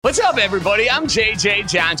What's up, everybody? I'm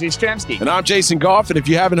JJ John Jastrzemski. And I'm Jason Goff, and if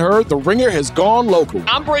you haven't heard, The Ringer has gone local.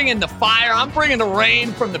 I'm bringing the fire, I'm bringing the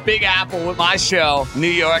rain from the Big Apple with my show, New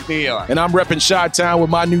York, New York. And I'm repping Chi-Town with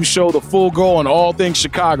my new show, The Full Go, on all things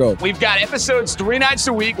Chicago. We've got episodes 3 nights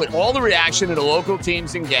a week with all the reaction to the local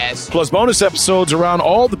teams and guests. Plus bonus episodes around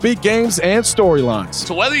all the big games and storylines.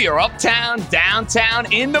 So whether you're uptown,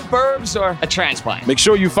 downtown, in the burbs, or a transplant, make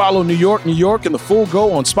sure you follow New York, New York, and The Full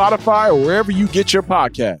Go on Spotify or wherever you get your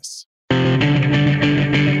podcasts.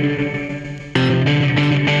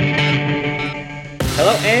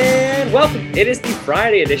 Hello and welcome. It is the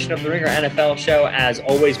Friday edition of the Ringer NFL show, as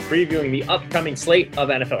always, previewing the upcoming slate of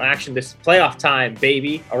NFL action. This is playoff time,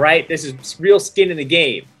 baby. All right, this is real skin in the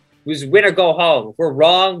game. We just win or go home. If we're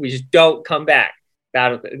wrong, we just don't come back.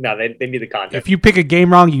 No, they need the content. If you pick a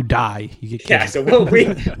game wrong, you die. You get yeah, so we'll be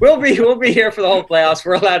here for the whole playoffs.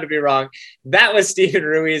 We're allowed to be wrong. That was Steven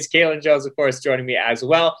Ruiz. Kalen Jones, of course, joining me as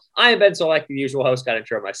well. I am Ben Solak, the usual host. Got to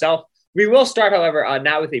intro myself. We will start, however,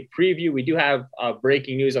 now with a preview. We do have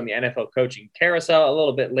breaking news on the NFL coaching carousel. A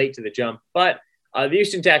little bit late to the jump, but the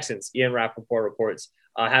Houston Texans, Ian Rappaport reports,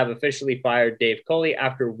 have officially fired Dave Culley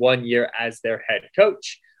after 1 year as their head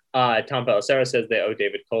coach. Tom Pelissero says they owe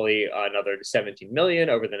David Culley another $17 million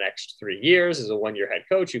over the next 3 years as a 1 year head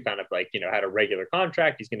coach who kind of had a regular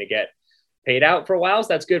contract. He's going to get paid out for a while. So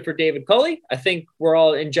that's good for David Culley. I think we're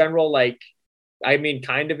all in general,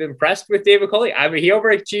 kind of impressed with David Culley. I mean, he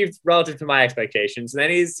overachieved relative to my expectations. And then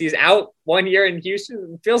he's out 1 year in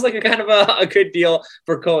Houston. It feels like a kind of a good deal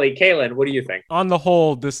for Culley. Kalen, what do you think? On the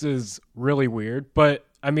whole, this is really weird. But,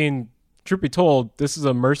 I mean, truth be told, this is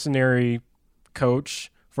a mercenary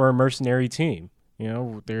coach for a mercenary team.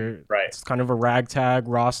 It's kind of a ragtag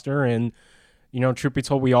roster, and truth be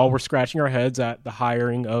told, we all were scratching our heads at the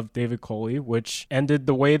hiring of David Culley, which ended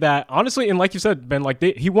the way that, honestly, and like you said, Ben,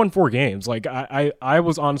 he won 4 games. I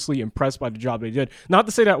was honestly impressed by the job they did. Not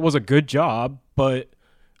to say that was a good job, but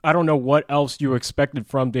I don't know what else you expected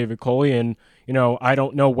from David Culley, and I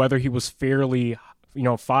don't know whether he was fairly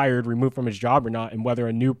fired, removed from his job or not, and whether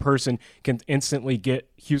a new person can instantly get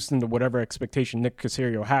Houston to whatever expectation Nick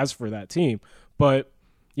Caserio has for that team. But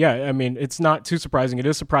yeah, I mean, it's not too surprising. It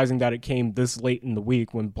is surprising that it came this late in the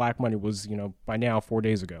week when Black Monday was, by now 4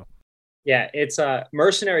 days ago. Yeah, it's a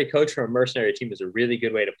mercenary coach from a mercenary team is a really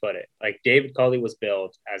good way to put it. Like, David Culley was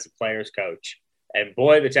billed as a player's coach, and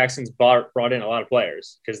boy, the Texans brought in a lot of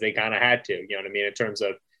players because they kind of had to, in terms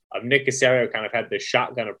of Nick Caserio kind of had the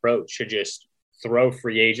shotgun approach to just throw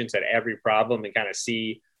free agents at every problem and kind of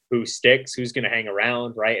see who sticks, who's going to hang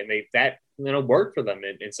around, right? And that worked for them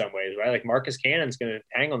in some ways, right? Like, Marcus Cannon's going to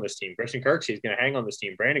hang on this team. Christian Kirksey's going to hang on this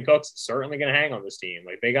team. Brandon Cooks is certainly going to hang on this team.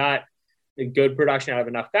 Like, they got a good production out of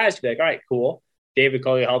enough guys to be like, all right, cool. David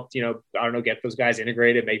Culley helped, get those guys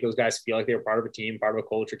integrated, make those guys feel like they were part of a team, part of a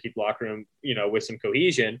culture, keep the locker room, with some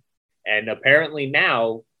cohesion. And apparently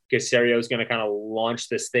now Caserio is going to kind of launch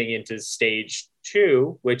this thing into stage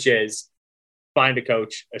 2, which is find a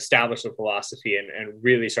coach, establish a philosophy, and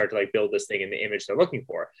really start to build this thing in the image they're looking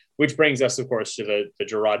for, which brings us, of course, to the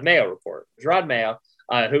Jerod Mayo report. Jerod Mayo,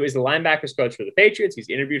 who is the linebackers coach for the Patriots. He's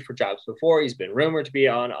interviewed for jobs before. He's been rumored to be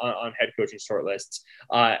on head coaching shortlists.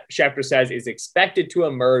 Schefter says is expected to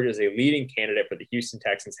emerge as a leading candidate for the Houston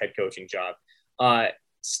Texans head coaching job.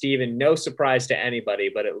 Steven, no surprise to anybody,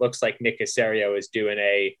 but it looks like Nick Caserio is doing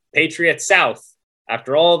a Patriots South.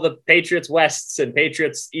 After all the Patriots Wests and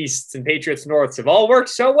Patriots Easts and Patriots Norths have all worked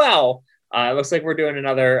so well, it looks like we're doing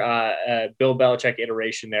another Bill Belichick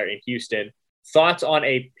iteration there in Houston. Thoughts on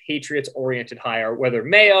a Patriots-oriented hire, whether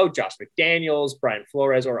Mayo, Josh McDaniels, Brian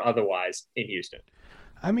Flores, or otherwise in Houston?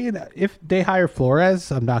 I mean, if they hire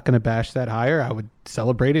Flores, I'm not going to bash that hire. I would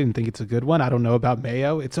celebrate it and think it's a good one. I don't know about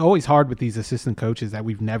Mayo. It's always hard with these assistant coaches that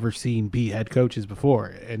we've never seen be head coaches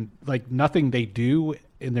before. And nothing they do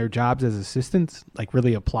in their jobs as assistants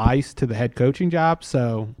really applies to the head coaching job.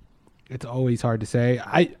 So it's always hard to say.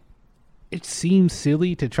 It seems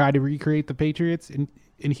silly to try to recreate the Patriots in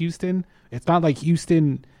Houston. It's not like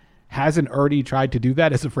Houston hasn't already tried to do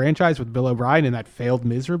that as a franchise with Bill O'Brien, and that failed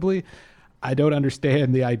miserably. I don't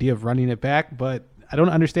understand the idea of running it back, but I don't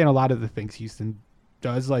understand a lot of the things Houston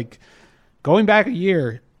does. Going back a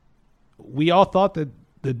year, we all thought that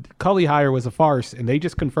the Culley hire was a farce, and they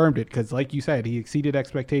just confirmed it because, like you said, he exceeded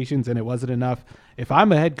expectations and it wasn't enough. If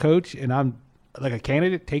I'm a head coach and I'm a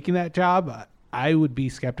candidate taking that job, I would be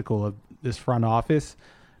skeptical of this front office.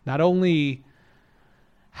 Not only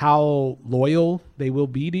how loyal they will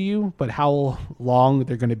be to you, but how long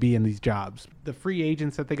they're going to be in these jobs. The free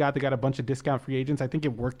agents that they got a bunch of discount free agents. I think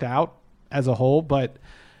it worked out as a whole, but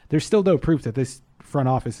there's still no proof that this front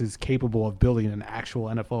office is capable of building an actual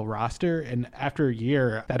NFL roster. And after a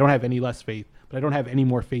year, I don't have any less faith, but I don't have any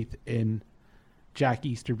more faith in Jack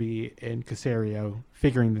Easterby and Caserio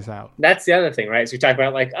figuring this out. That's the other thing, right? So we talk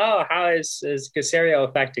about like, oh, how is Caserio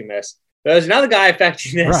affecting this? There's another guy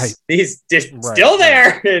affecting this. Right. He's just still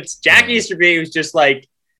there. It's Jack Easterby, who's just like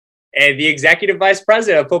the executive vice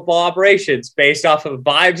president of football operations based off of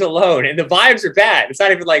vibes alone. And the vibes are bad. It's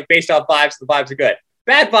not even like based off vibes. The vibes are good.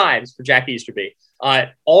 Bad vibes for Jack Easterby.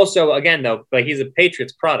 Also, again, though, like he's a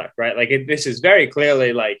Patriots product, right? Like this is very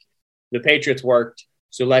clearly like the Patriots worked,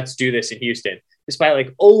 so let's do this in Houston, despite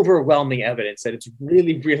like overwhelming evidence that it's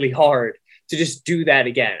really, really hard to just do that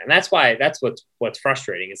again. And that's what's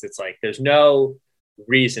frustrating is it's like there's no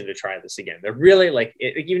reason to try this again. They're really like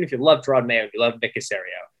even if you love Gerard Mayo and you love Nick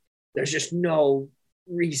Caserio, there's just no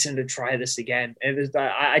reason to try this again. And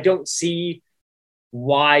I don't see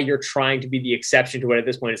why you're trying to be the exception to what at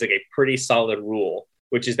this point is like a pretty solid rule,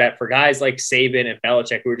 which is that for guys like Saban and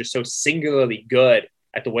Belichick, who are just so singularly good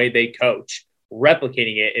at the way they coach,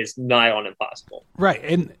 replicating it is nigh on impossible. Right.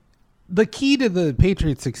 And the key to the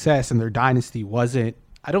Patriots' success and their dynasty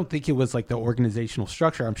I don't think it was like the organizational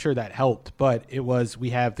structure. I'm sure that helped, but it was,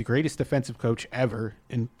 we have the greatest defensive coach ever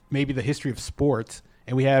in maybe the history of sports,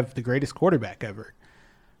 and we have the greatest quarterback ever.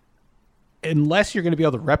 Unless you're going to be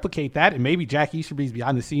able to replicate that, and maybe Jack Easterby's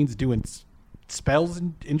behind the scenes doing spells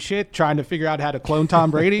and shit, trying to figure out how to clone Tom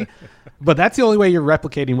Brady. But that's the only way you're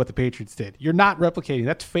replicating what the Patriots did. You're not replicating.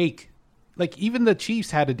 That's fake. Like, even the Chiefs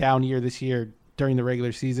had a down year this year during the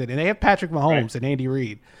regular season, and they have Patrick Mahomes and Andy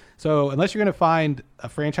Reid. So unless you're going to find a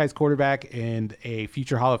franchise quarterback and a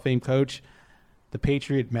future Hall of Fame coach, the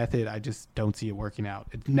Patriot method, I just don't see it working out.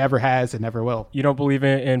 It never has. It never will. You don't believe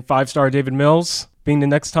in five-star David Mills being the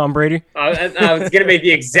next Tom Brady? I was going to make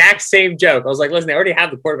the exact same joke. I was like, listen, they already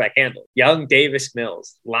have the quarterback handled. Young Davis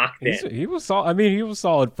Mills, locked in. He was solid. I mean, he was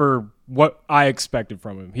solid for what I expected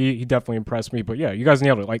from him. He definitely impressed me. But yeah, you guys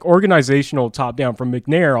nailed it. Like organizational top down from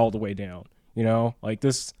McNair all the way down. You know, like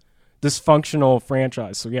this dysfunctional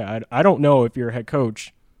franchise. So yeah, I don't know if you're a head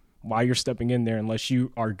coach why you're stepping in there unless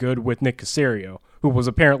you are good with Nick Caserio, who was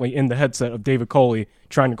apparently in the headset of David Coley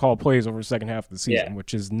trying to call plays over the second half of the season,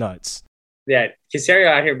 which is nuts. Yeah, Caserio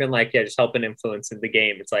out here been like, just helping influence in the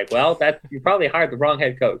game. It's like, well, that you probably hired the wrong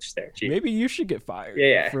head coach there, Chief. Maybe you should get fired.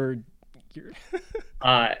 Yeah. For your...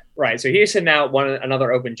 Right. So Houston now won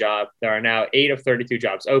another open job. There are now 8 of 32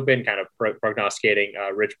 jobs open, kind of prognosticating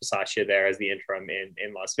Rich Bisaccia there as the interim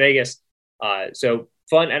in Las Vegas. So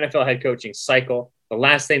fun NFL head coaching cycle. The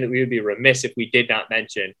last thing that we would be remiss if we did not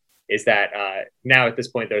mention is that now at this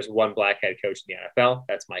point, there's one black head coach in the NFL.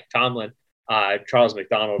 That's Mike Tomlin. Charles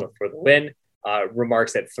McDonald for the win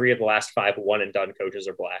remarks that 3 of the last 5 one-and-done coaches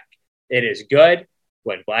are black. It is good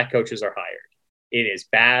when black coaches are hired. It is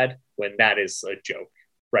bad when that is a joke,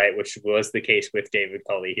 right? Which was the case with David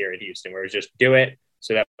Culley here in Houston, where it's just do it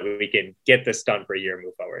so that we can get this done for a year and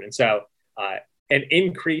move forward. And so an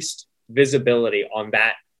increased visibility on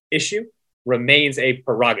that issue remains a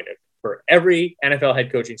prerogative for every NFL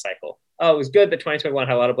head coaching cycle. Oh, it was good that 2021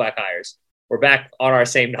 had a lot of black hires. We're back on our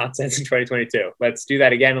same nonsense in 2022. Let's do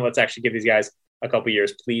that again, and let's actually give these guys a couple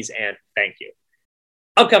years, please and thank you.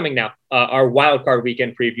 Upcoming now, our wild card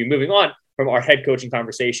weekend preview. Moving on from our head coaching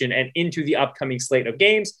conversation and into the upcoming slate of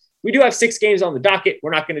games. We do have 6 games on the docket.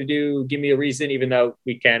 We're not going to do Give Me a Reason, even though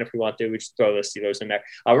we can if we want to. We just throw the Steelers in there.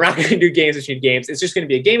 We're not going to do games between games. It's just going to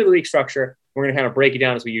be a game of the week structure. We're going to kind of break it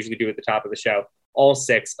down as we usually do at the top of the show. All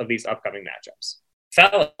 6 of these upcoming matchups.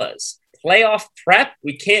 Fellas, playoff prep.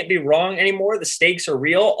 We can't be wrong anymore. The stakes are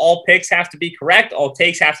real. All picks have to be correct. All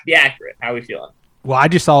takes have to be accurate. How are we feeling? Well, I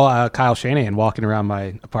just saw Kyle Shanahan walking around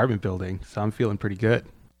my apartment building, so I'm feeling pretty good.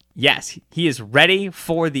 Yes, he is ready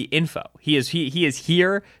for the info. He is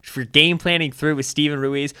here for game planning through with Steven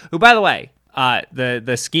Ruiz, who, by the way,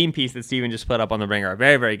 the scheme piece that Steven just put up on the Ringer, a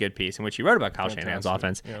very, very good piece in which he wrote about Kyle Shanahan's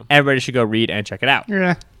offense. Yeah. Everybody should go read and check it out.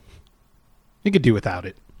 Yeah, you could do without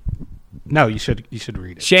it. No, you should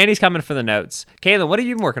read it. Shanny's coming for the notes. Kalen, what have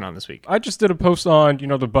you been working on this week? I just did a post on,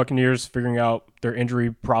 the Buccaneers figuring out their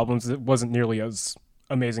injury problems. It wasn't nearly as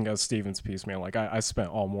amazing as Steven's piece, man. Like I spent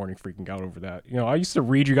all morning freaking out over that. I used to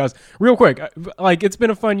read you guys real quick. Like it's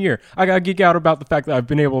been a fun year. I got to geek out about the fact that I've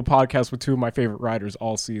been able to podcast with 2 of my favorite writers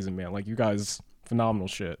all season, man. Like you guys, phenomenal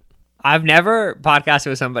shit. I've never podcasted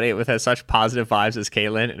with somebody with such positive vibes as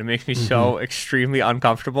Kalen, and it makes me so extremely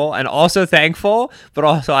uncomfortable and also thankful, but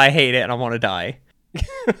also I hate it and I want to die.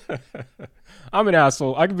 I'm an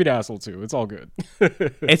asshole. I can be an asshole too. It's all good.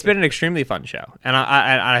 It's been an extremely fun show, and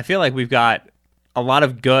I feel like we've got a lot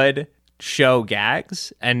of good show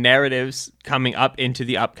gags and narratives coming up into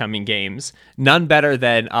the upcoming games. None better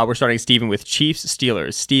than we're starting Steven with Chiefs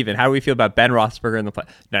Steelers. Steven, how do we feel about Ben Roethlisberger in the play?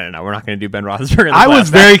 No, we're not going to do Ben Roethlisberger in the I was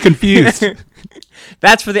very confused.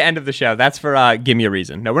 That's for the end of the show. That's for Give Me a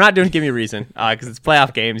Reason. No, we're not doing Give Me a Reason because it's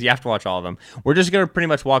playoff games. You have to watch all of them. We're just going to pretty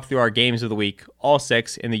much walk through our games of the week, all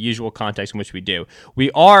 6, in the usual context in which we do.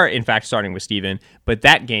 We are, in fact, starting with Steven, but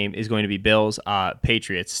that game is going to be Bills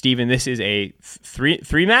Patriots. Steven, this is a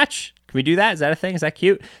three match. Can we do that? Is that a thing? Is that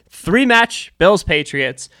cute? 3-match Bills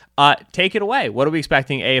Patriots. Take it away. What are we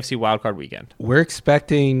expecting AFC wildcard weekend? We're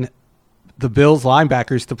expecting the Bills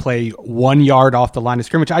linebackers to play 1 yard off the line of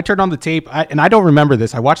scrimmage. I turned on the tape, and I don't remember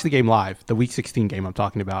this. I watched the game live, the Week 16 game I'm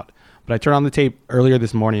talking about. But I turned on the tape earlier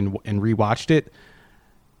this morning and rewatched it.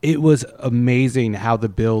 It was amazing how the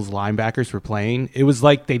Bills linebackers were playing. It was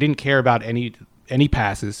like they didn't care about any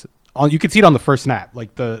passes. You could see it on the first snap.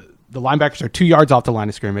 Like the linebackers are 2 yards off the line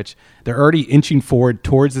of scrimmage. They're already inching forward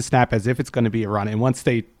towards the snap as if it's going to be a run. And once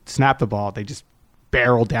they snap the ball, they just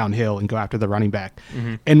barrel downhill and go after the running back.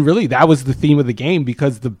 Mm-hmm. And really, that was the theme of the game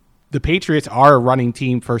because the Patriots are a running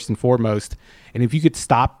team first and foremost. And if you could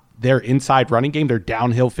stop their inside running game, their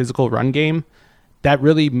downhill physical run game, that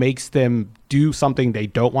really makes them do something they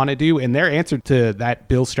don't want to do. And their answer to that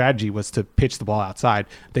Bill strategy was to pitch the ball outside.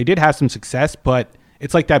 They did have some success, but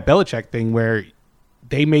it's like that Belichick thing where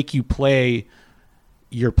they make you play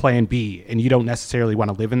your plan B, and you don't necessarily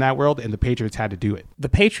want to live in that world, and the Patriots had to do it. The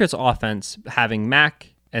Patriots offense, having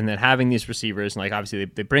Mac and then having these receivers, and like obviously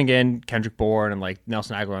they bring in Kendrick Bourne and like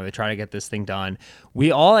Nelson Aguilar, and they try to get this thing done.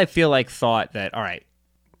 We all, I feel like, thought that, all right,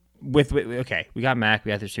 okay, we got Mac,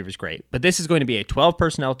 we got the receivers, great. But this is going to be a 12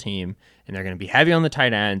 personnel team, and they're going to be heavy on the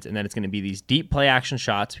tight ends, and then it's going to be these deep play action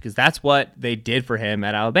shots because that's what they did for him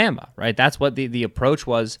at Alabama, right? That's what the approach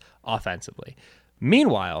was offensively.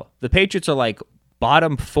 Meanwhile, the Patriots are like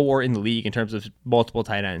bottom 4 in the league in terms of multiple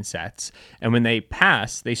tight end sets. And when they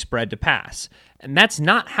pass, they spread to pass. And that's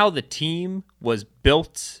not how the team was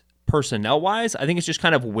built personnel-wise. I think it's just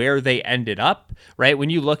kind of where they ended up, right?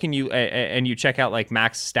 When you look and you check out like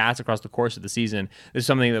Mac's stats across the course of the season, this is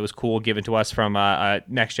something that was cool given to us from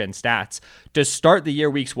Next Gen Stats. To start the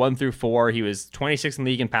year, weeks 1 through 4, he was 26th in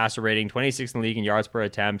the league in passer rating, 26th in the league in yards per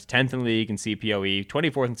attempt, 10th in the league in CPOE,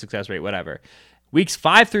 24th in success rate, whatever. Weeks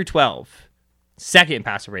 5 through 12, 2nd in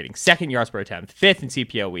passer rating, 2nd in yards per attempt, 5th in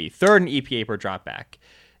CPOE, 3rd in EPA per dropback.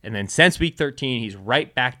 And then since week 13, he's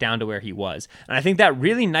right back down to where he was. And I think that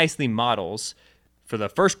really nicely models for the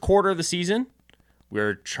first quarter of the season.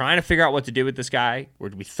 We're trying to figure out what to do with this guy.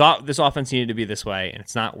 We thought this offense needed to be this way, and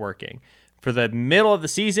it's not working. For the middle of the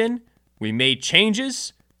season, we made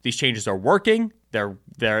changes. These changes are working. They're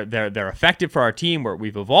effective for our team where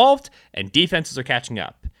we've evolved, and defenses are catching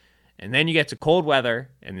up. And then you get to cold weather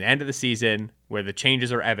and the end of the season where the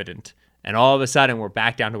changes are evident. And all of a sudden, we're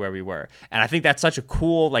back down to where we were. And I think that's such a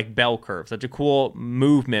cool like bell curve, such a cool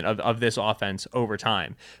movement of this offense over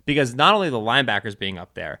time. Because not only the linebackers being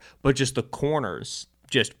up there, but just the corners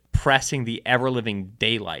just pressing the ever-living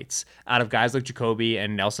daylights out of guys like Jacoby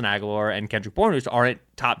and Nelson Aguilar and Kendrick Bourne, which aren't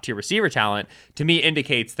top-tier receiver talent, to me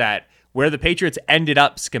indicates that where the Patriots ended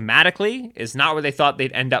up schematically is not where they thought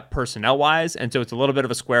they'd end up personnel-wise, and so it's a little bit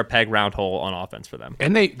of a square peg, round hole on offense for them.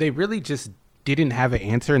 And they really just didn't have an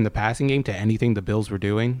answer in the passing game to anything the Bills were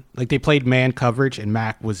doing. Like, they played man coverage, and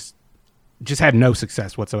Mac just had no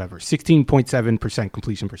success whatsoever. 16.7%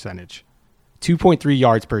 completion percentage, 2.3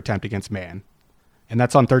 yards per attempt against man, and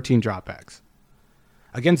that's on 13 dropbacks.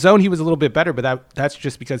 Against zone, he was a little bit better, but that's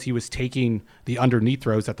just because he was taking the underneath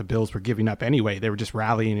throws that the Bills were giving up anyway. They were just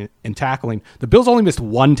rallying and tackling. The Bills only missed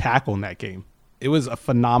 1 tackle in that game. It was a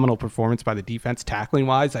phenomenal performance by the defense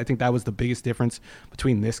tackling-wise. I think that was the biggest difference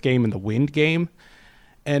between this game and the Wind game.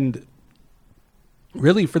 And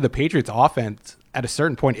really, for the Patriots offense, at a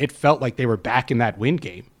certain point, it felt like they were back in that Wind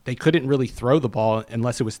game. They couldn't really throw the ball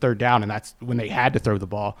unless it was 3rd down, and that's when they had to throw the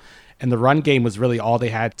ball. And the run game was really all they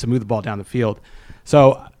had to move the ball down the field.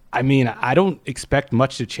 So, I mean, I don't expect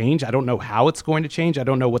much to change. I don't know how it's going to change. I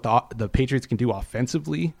don't know what the Patriots can do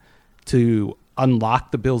offensively to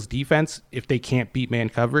unlock the Bills' defense if they can't beat man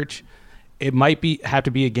coverage. It might have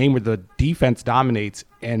to be a game where the defense dominates,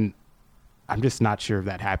 and I'm just not sure of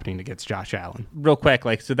that happening against Josh Allen. Real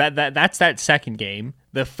quick, so that's that second game.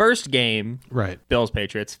 The first game, right,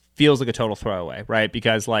 Bills-Patriots, feels like a total throwaway, right?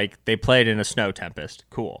 Because they played in a snow tempest.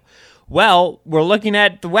 Cool. Well, we're looking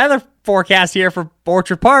at the weather forecast here for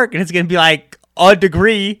Orchard Park, and it's going to be like a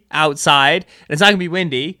degree outside, and it's not going to be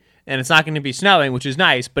windy, and it's not going to be snowing, which is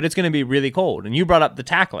nice, but it's going to be really cold. And you brought up the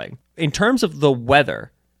tackling. In terms of the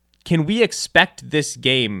weather, can we expect this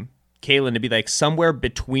game Kalen to be like somewhere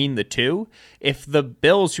between the two. If the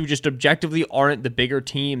Bills, who just objectively aren't the bigger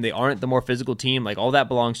team, they aren't the more physical team, like all that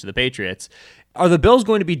belongs to the Patriots. Are the Bills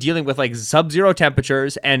going to be dealing with like sub-zero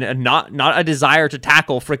temperatures and not a desire to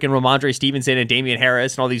tackle freaking Ramondre Stevenson and Damian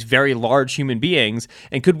Harris and all these very large human beings?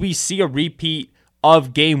 And could we see a repeat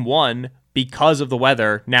of game 1 because of the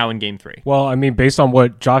weather now in game 3? Well, I mean, based on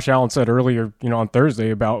what Josh Allen said earlier, on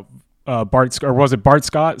Thursday about Bart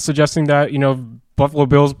Scott suggesting that, Buffalo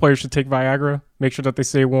Bills players should take Viagra, make sure that they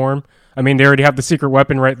stay warm. I mean, they already have the secret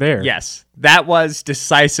weapon right there. Yes, that was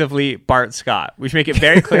decisively Bart Scott. We should make it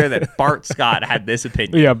very clear that Bart Scott had this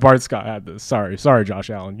opinion. Yeah, Bart Scott had this. Sorry,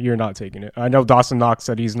 Josh Allen. You're not taking it. I know Dawson Knox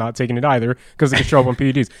said he's not taking it either because it can show up on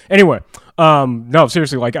PEDs. Anyway, no,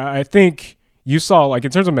 seriously, like I think you saw, like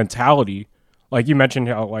in terms of mentality, like you mentioned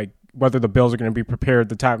how like whether the Bills are going to be prepared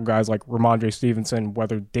to tackle guys like Ramondre Stevenson,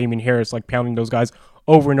 whether Damian Harris, like pounding those guys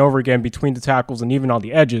over and over again between the tackles and even on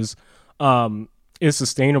the edges, is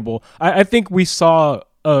sustainable. I think we saw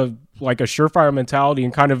a surefire mentality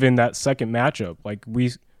and kind of in that second matchup. Like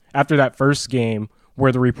after that first game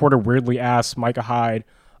where the reporter weirdly asked Micah Hyde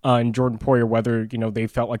and Jordan Poyer whether, they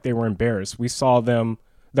felt like they were embarrassed. We saw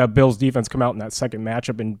that Bills defense come out in that second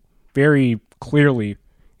matchup and very clearly,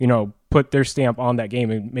 put their stamp on that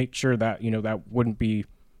game and make sure that, that wouldn't be,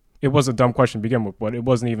 it was a dumb question to begin with, but it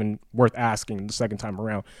wasn't even worth asking the second time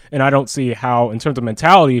around. And I don't see how, in terms of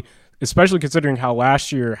mentality, especially considering how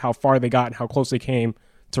last year, how far they got and how close they came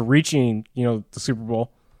to reaching, the Super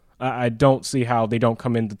Bowl, I don't see how they don't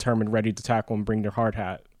come in determined, ready to tackle and bring their hard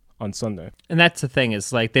hat on Sunday. And that's the thing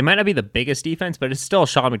is like they might not be the biggest defense, but it's still a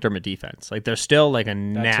Sean McDermott defense. Like they're still like a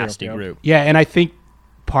nasty group. Yeah, and I think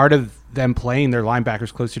part of them playing their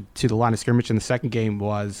linebackers closer to the line of scrimmage in the second game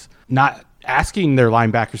was not asking their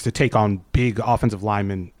linebackers to take on big offensive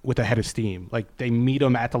linemen with a head of steam. Like they meet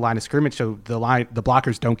them at the line of scrimmage so the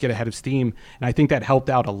blockers don't get a head of steam, and I think that helped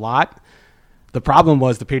out a lot. The problem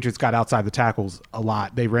was the Patriots got outside the tackles a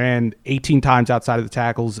lot. They ran 18 times outside of the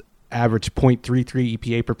tackles, average 0.33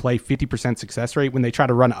 EPA per play, 50% success rate. When they try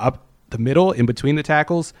to run up the middle in between the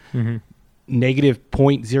tackles, negative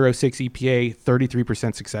 0.06 EPA,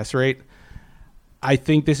 33% success rate. I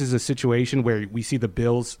think this is a situation where we see the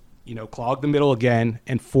Bills, clog the middle again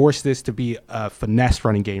and force this to be a finesse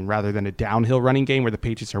running game rather than a downhill running game where the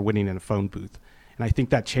Patriots are winning in a phone booth. And I think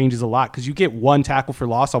that changes a lot because you get one tackle for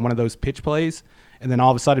loss on one of those pitch plays, and then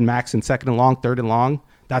all of a sudden Max in second and long, third and long,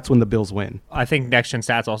 that's when the Bills win. I think Next Gen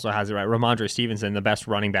Stats also has it right. Ramondre Stevenson, the best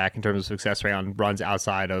running back in terms of success rate on runs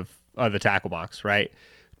outside of the tackle box, right?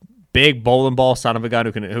 Big bowling ball son of a gun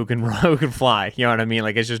who can fly. You know what I mean?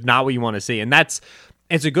 Like it's just not what you want to see. And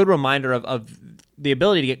it's a good reminder of the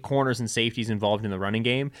ability to get corners and safeties involved in the running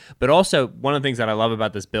game. But also one of the things that I love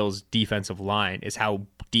about this Bills defensive line is how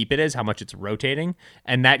deep it is, how much it's rotating,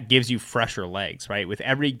 and that gives you fresher legs, right? With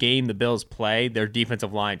every game the Bills play, their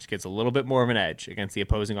defensive line just gets a little bit more of an edge against the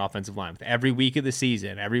opposing offensive line. With every week of the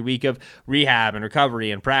season, every week of rehab and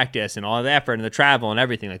recovery and practice and all the effort and the travel and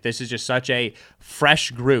everything, like this is just such a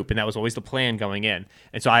fresh group, and that was always the plan going in.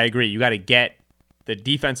 And so I agree, you got to get the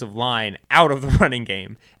defensive line out of the running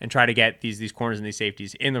game and try to get these corners and these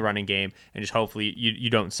safeties in the running game, and just hopefully you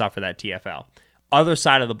don't suffer that TFL. Other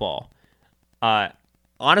side of the ball,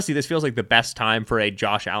 honestly, this feels like the best time for a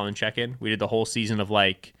Josh Allen check-in. We did the whole season of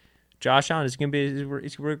like, Josh Allen is going to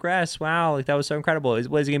regress. Wow, like that was so incredible. Is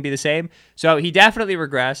he going to be the same? So he definitely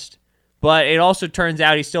regressed, but it also turns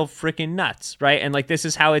out he's still freaking nuts, right? And like this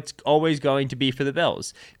is how it's always going to be for the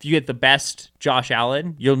Bills. If you get the best Josh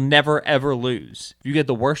Allen, you'll never ever lose. If you get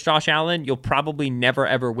the worst Josh Allen, you'll probably never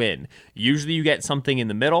ever win. Usually you get something in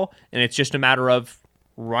the middle, and it's just a matter of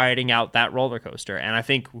riding out that roller coaster. And I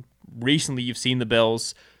think recently you've seen the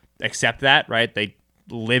Bills accept that, right? They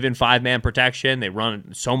live in five-man protection. They run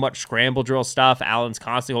so much scramble drill stuff. Allen's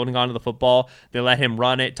constantly holding on to the football. They let him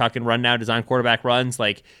run it, tuck and run now, design quarterback runs.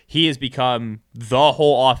 Like he has become the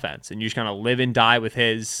whole offense, and you just kind of live and die with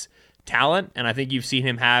his talent. And I think you've seen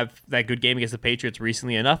him have that good game against the Patriots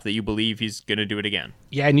recently enough that you believe he's going to do it again.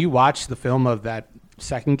 Yeah, and you watch the film of that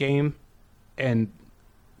second game, and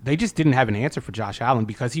they just didn't have an answer for Josh Allen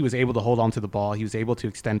because he was able to hold on to the ball. He was able to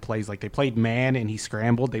extend plays. Like they played man and he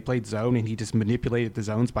scrambled. They played zone and he just manipulated the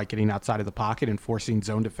zones by getting outside of the pocket and forcing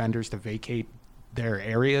zone defenders to vacate their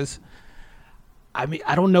areas. I mean,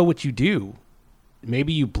 I don't know what you do.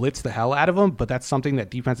 Maybe you blitz the hell out of him, but that's something that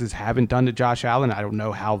defenses haven't done to Josh Allen. I don't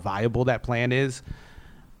know how viable that plan is,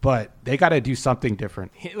 but they got to do something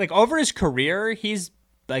different. Like over his career, he's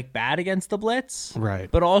like bad against the blitz. Right.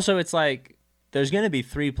 But also it's like, there's going to be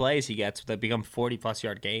 3 plays he gets that become 40-plus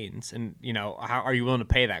yard gains, and how are you willing to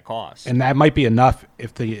pay that cost? And that might be enough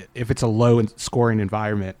if it's a low scoring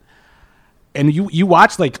environment. And you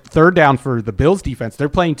watch like third down for the Bills defense. They're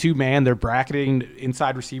playing 2-man. They're bracketing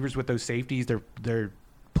inside receivers with those safeties. They're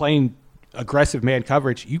playing aggressive man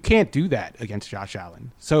coverage. You can't do that against Josh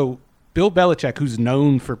Allen. So Bill Belichick, who's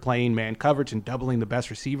known for playing man coverage and doubling the best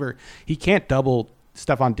receiver, he can't double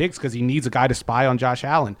Stephon Diggs because he needs a guy to spy on Josh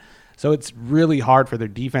Allen. So it's really hard for their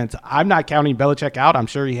defense. I'm not counting Belichick out. I'm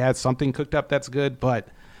sure he has something cooked up that's good, but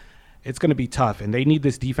it's going to be tough. And they need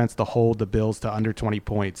this defense to hold the Bills to under 20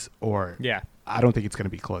 points, or I don't think it's going to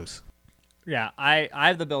be close. Yeah, I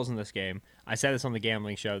have the Bills in this game. I said this on the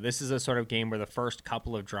gambling show. This is a sort of game where the first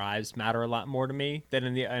couple of drives matter a lot more to me than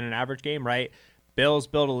in an average game, right? Bills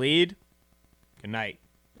build a lead. Good night.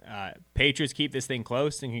 Patriots keep this thing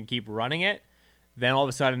close and can keep running it. Then all of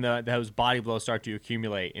a sudden those body blows start to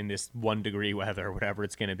accumulate in this 1 degree weather or whatever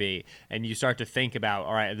it's going to be. And you start to think about,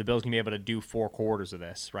 all right, the Bills can be able to do 4 quarters of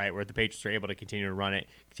this, right? Where the Patriots are able to continue to run it,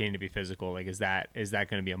 continue to be physical. Like, is that going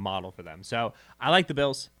to be a model for them? So I like the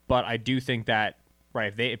Bills, but I do think that,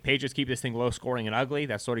 right, if Patriots keep this thing low scoring and ugly,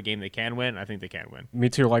 that sort of game they can win. I think they can win. Me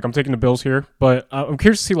too. Like, I'm taking the Bills here, but I'm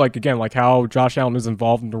curious to see, like, again, like how Josh Allen is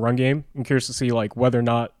involved in the run game. I'm curious to see like whether or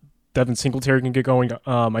not Devin Singletary can get going.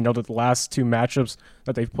 I know that the last 2 matchups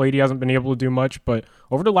that they've played, he hasn't been able to do much, but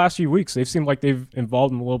over the last few weeks, they've seemed like they've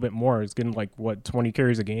involved him a little bit more. He's getting 20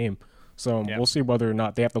 carries a game. So We'll see whether or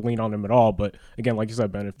not they have to lean on him at all. But again, like you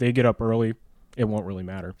said, Ben, if they get up early, it won't really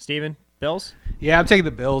matter. Steven, Bills? Yeah, I'm taking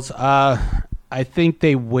the Bills. I think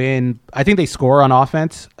they win. I think they score on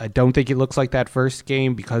offense. I don't think it looks like that first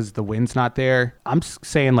game because the wind's not there. I'm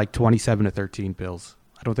saying like 27-13 Bills.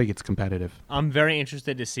 I don't think it's competitive. I'm very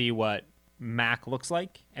interested to see what Mac looks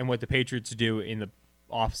like and what the Patriots do in the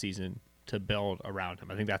offseason to build around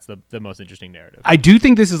him. I think that's the most interesting narrative. I do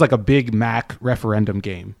think this is like a big Mac referendum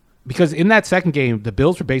game because in that second game, the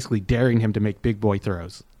Bills were basically daring him to make big boy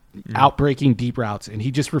throws, outbreaking deep routes, and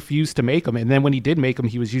he just refused to make them. And then when he did make them,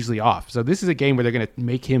 he was usually off. So this is a game where they're going to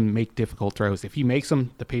make him make difficult throws. If he makes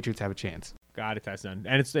them, the Patriots have a chance. God, if that's done.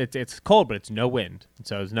 And it's cold, but it's no wind.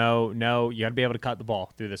 So there's no you got to be able to cut the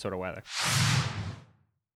ball through this sort of weather.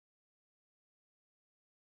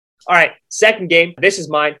 All right, second game. This is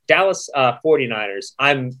mine. Dallas 49ers.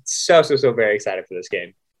 I'm so very excited for this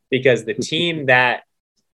game because the team that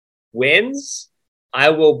wins, I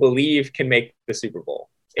will believe can make the Super Bowl.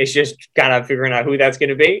 It's just kind of figuring out who that's going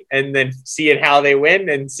to be and then seeing how they win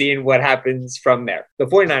and seeing what happens from there. The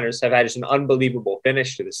 49ers have had just an unbelievable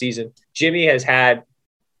finish to the season. Jimmy has had,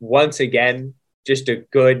 once again, just a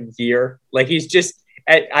good year. Like he's just,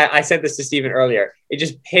 I said this to Steven earlier, it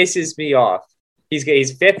just pisses me off. He's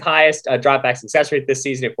 5th highest dropback success rate this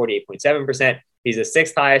season at 48.7%. He's the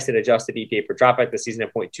 6th highest in adjusted EPA per dropback this season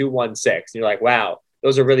at 0.216. And you're like, wow.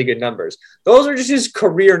 Those are really good numbers. Those are just his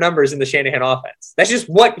career numbers in the Shanahan offense. That's just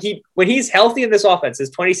what when he's healthy in this offense since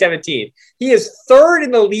 2017, he is 3rd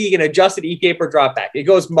in the league in adjusted EPA per dropback. It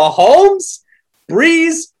goes Mahomes,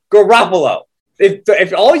 Breeze, Garoppolo.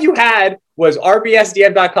 If all you had was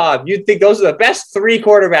RBSDM.com, you'd think those are the best 3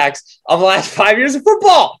 quarterbacks of the last 5 years of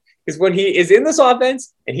football. Because when he is in this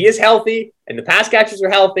offense and he is healthy and the pass catchers are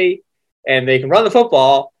healthy and they can run the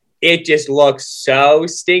football, it just looks so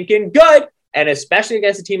stinking good. And especially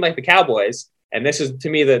against a team like the Cowboys, and this is to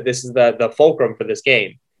me the fulcrum for this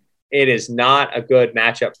game, it is not a good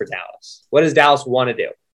matchup for Dallas. What does Dallas want to do?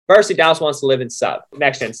 Firstly, Dallas wants to live in sub.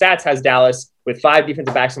 Next Gen Stats has Dallas with 5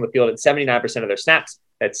 defensive backs on the field at 79% of their snaps.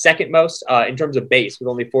 That's second most in terms of base with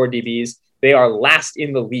only 4 DBs. They are last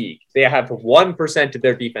in the league. They have 1% of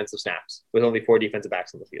their defensive snaps with only 4 defensive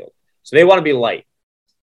backs on the field. So they want to be light.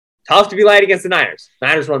 Tough to be light against the Niners.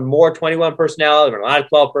 Niners run more 21 personnel. They run a lot of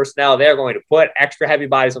 12 personnel. They're going to put extra heavy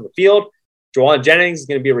bodies on the field. Juwan Jennings is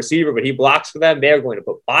going to be a receiver, but he blocks for them. They're going to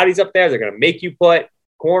put bodies up there. They're going to make you put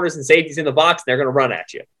corners and safeties in the box, and they're going to run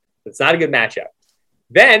at you. It's not a good matchup.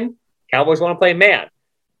 Then Cowboys want to play man.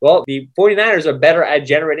 Well, the 49ers are better at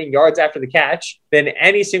generating yards after the catch than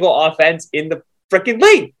any single offense in the freaking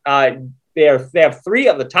league. They have 3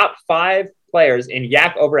 of the top 5 players in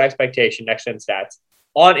YAC over expectation, next gen stats,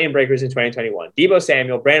 on inbreakers in 2021. Deebo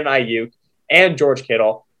Samuel, Brandon Ayuk, and George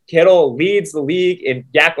Kittle. Kittle leads the league in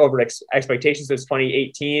YAC over expectations since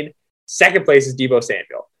 2018. Second place is Deebo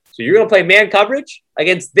Samuel. So you're going to play man coverage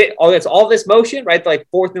against all this motion, right? Like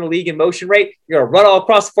 4th in the league in motion rate. You're going to run all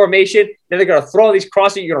across the formation. Then they're going to throw all these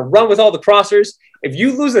crossers. You're going to run with all the crossers. If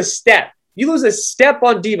you lose a step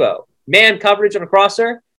on Deebo, man coverage on a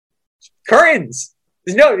crosser, curtains.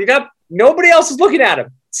 Nobody else is looking at him.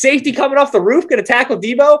 Safety coming off the roof, going to tackle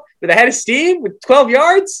Deebo with a head of steam with 12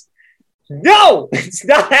 yards? No, it's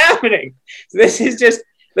not happening. So this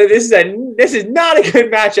is not a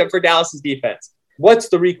good matchup for Dallas's defense. What's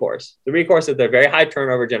the recourse? The recourse is they're very high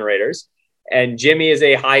turnover generators, And Jimmy is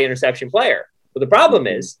a high interception player. But the problem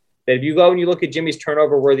is that if you go and you look at Jimmy's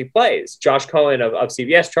turnover-worthy plays, Josh Cohen of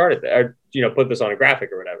CBS charted or put this on a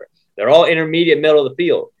graphic or whatever. They're all intermediate middle of the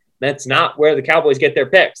field. That's not where the Cowboys get their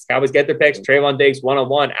picks. Cowboys get their picks. Trayvon Diggs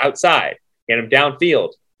one-on-one outside, get him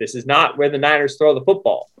downfield. This is not where the Niners throw the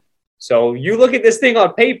football. So you look at this thing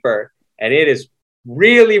on paper, and it is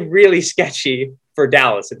really, really sketchy for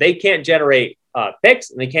Dallas. If they can't generate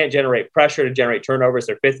picks and they can't generate pressure to generate turnovers,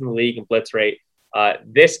 they're fifth in the league in blitz rate.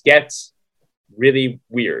 This gets really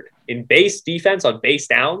weird. In base defense on base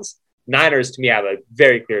downs, Niners, to me, have a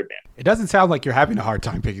very clear advantage. It doesn't sound like you're having a hard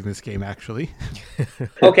time picking this game, actually.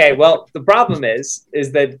 Okay, well, the problem is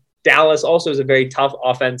that Dallas also is a very tough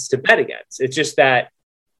offense to bet against. It's just that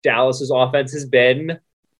Dallas's offense has been,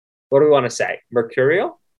 what do we want to say,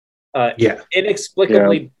 mercurial?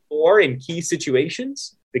 Inexplicably poor in key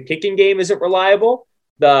situations. The kicking game isn't reliable.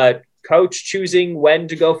 The coach choosing when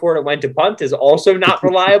to go for it and when to punt is also not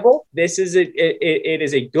reliable. It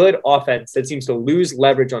is a good offense that seems to lose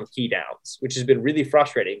leverage on key downs, which has been really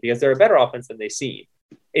frustrating because they're a better offense than they seem.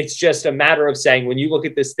 It's just a matter of saying, when you look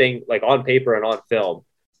at this thing like on paper and on film,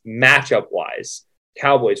 matchup wise,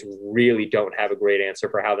 Cowboys really don't have a great answer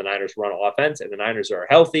for how the Niners run offense, and the Niners are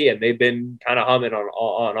healthy and they've been kind of humming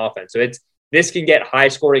on offense. So this can get high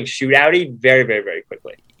scoring shootout-y very, very, very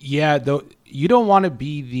quickly. Yeah, though you don't want to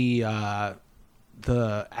be the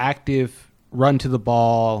active run to the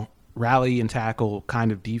ball, rally and tackle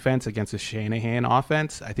kind of defense against a Shanahan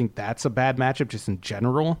offense. I think that's a bad matchup just in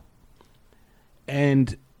general.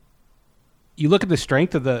 And you look at the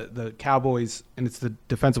strength of the Cowboys, and it's the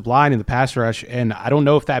defensive line and the pass rush, and I don't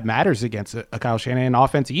know if that matters against a Kyle Shanahan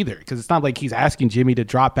offense either, because it's not like he's asking Jimmy to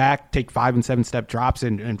drop back, take 5 and 7 step drops,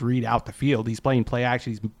 and read out the field. He's playing play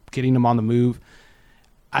action. He's getting them on the move.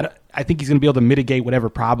 I think he's going to be able to mitigate whatever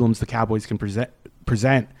problems the Cowboys can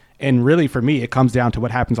present. And really, for me, it comes down to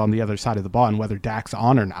what happens on the other side of the ball and whether Dak's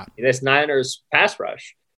on or not. This Niners pass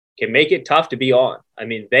rush can make it tough to be on. I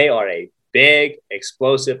mean, they are a big,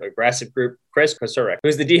 explosive, aggressive group. Chris Kosurik,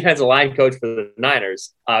 who's the defensive line coach for the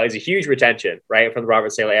Niners, is a huge retention, right, from the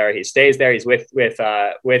Robert Saleh era. He stays there. He's with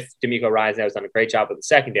DeMeco Ryans, who's done a great job with the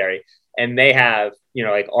secondary. And they have,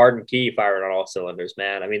 like Arden Key firing on all cylinders,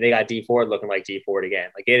 man. I mean, they got D Ford looking like D Ford again.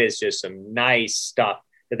 Like, it is just some nice stuff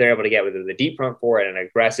that they're able to get with the deep front four and an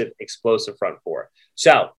aggressive, explosive front four.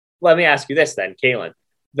 So let me ask you this then, Kalen.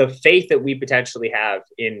 The faith that we potentially have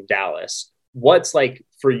in Dallas, what's like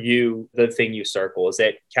for you the thing you circle? Is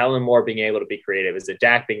it Kellen Moore being able to be creative? Is it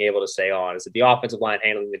Dak being able to stay on? Is it the offensive line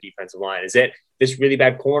handling the defensive line? Is it this really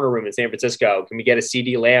bad corner room in San Francisco? Can we get a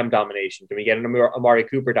CD Lamb domination? Can we get an Amari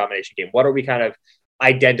Cooper domination game? What are we kind of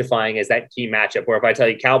identifying as that key matchup where if I tell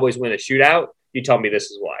you Cowboys win a shootout, you tell me this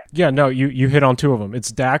is why? Yeah, no, you hit on two of them.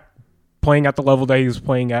 It's Dak playing at the level that he was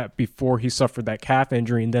playing at before he suffered that calf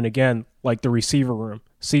injury. And then again, like the receiver room,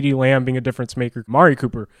 CD Lamb being a difference maker, Amari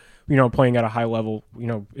Cooper, playing at a high level,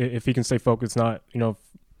 if he can stay focused, not,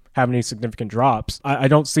 have any significant drops. I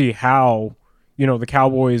don't see how, the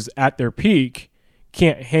Cowboys at their peak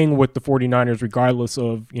can't hang with the 49ers regardless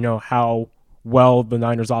of, how well the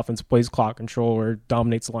Niners offense plays clock control or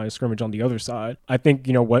dominates the line of scrimmage on the other side. I think,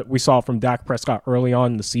 what we saw from Dak Prescott early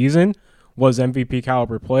on in the season was MVP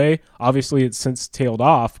caliber play. Obviously, it's since tailed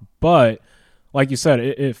off, but like you said,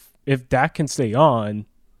 if Dak can stay on,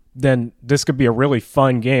 then this could be a really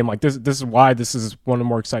fun game. Like this is why this is one of the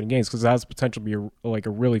more exciting games, because it has potential to be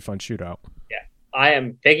a really fun shootout. Yeah, I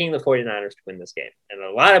am picking the 49ers to win this game. And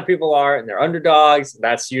a lot of people are, and they're underdogs.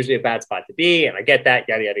 That's usually a bad spot to be. And I get that,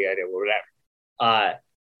 yada, yada, yada, whatever.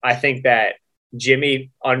 I think that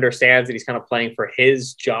Jimmy understands that he's kind of playing for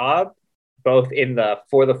his job, both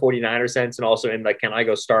for the 49ers sense and also in the can I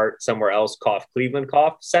go start somewhere else, Cleveland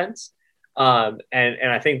sense. And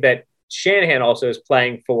I think that Shanahan also is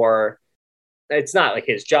playing for, it's not like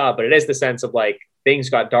his job, but it is the sense of like things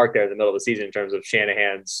got dark there in the middle of the season in terms of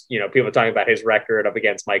Shanahan's, people talking about his record up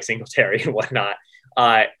against Mike Singletary and whatnot.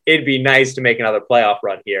 It'd be nice to make another playoff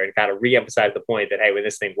run here and kind of reemphasize the point that, hey, when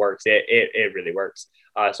this thing works, it really works.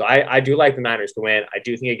 So I do like the Niners to win. I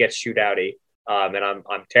do think it gets shootout-y. And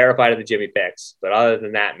I'm terrified of the Jimmy picks. But other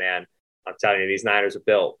than that, man, I'm telling you, these Niners are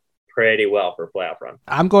built pretty well for a playoff run.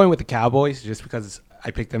 I'm going with the Cowboys just because I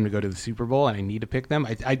picked them to go to the Super Bowl and I need to pick them.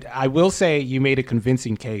 I will say you made a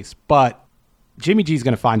convincing case, but Jimmy G is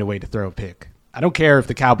going to find a way to throw a pick. I don't care if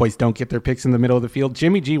the Cowboys don't get their picks in the middle of the field.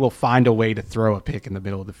 Jimmy G will find a way to throw a pick in the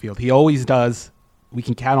middle of the field. He always does. We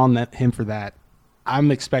can count on him for that. I'm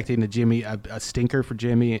expecting a stinker for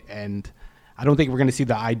Jimmy, and I don't think we're going to see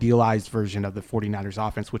the idealized version of the 49ers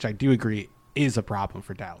offense, which I do agree is a problem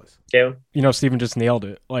for Dallas. Yeah. Steven just nailed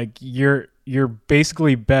it. Like, you're you're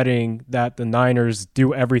basically betting that the Niners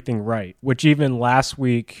do everything right, which even last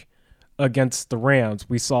week against the Rams,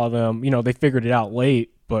 we saw them, they figured it out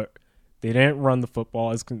late, but they didn't run the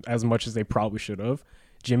football as much as they probably should have.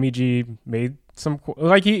 Jimmy G made some,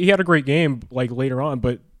 he had a great game later on,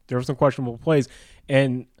 but there were some questionable plays.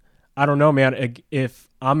 And I don't know, man, if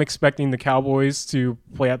I'm expecting the Cowboys to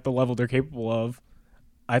play at the level they're capable of,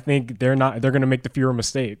 I think they're going to make the fewer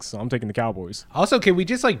mistakes. So I'm taking the Cowboys. Also, can we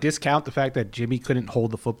just discount the fact that Jimmy couldn't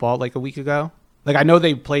hold the football a week ago? I know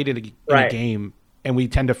they played in a game and we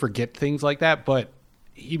tend to forget things like that, but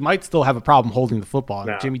he might still have a problem holding the football.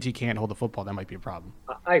 No. If Jimmy G can't hold the football, that might be a problem.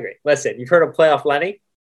 I agree. Listen, you've heard of playoff Lenny?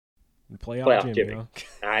 Playoff Jimmy. All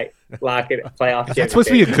right. Lock it. Playoff Jimmy. Is that supposed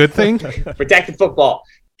to be a good thing? Protected football.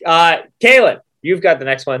 Kalen, you've got the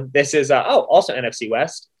next one. This is, also NFC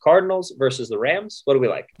West. Cardinals versus the Rams. What do we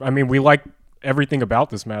like? I mean, we like everything about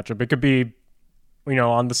this matchup. It could be,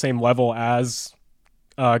 on the same level as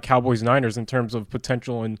Cowboys-Niners in terms of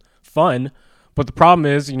potential and fun. But the problem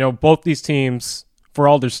is, both these teams, for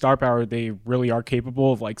all their star power, they really are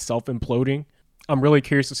capable of self-imploding. I'm really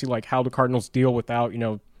curious to see how the Cardinals deal without,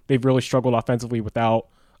 they've really struggled offensively without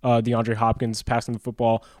DeAndre Hopkins passing the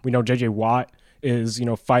football. We know J.J. Watt is,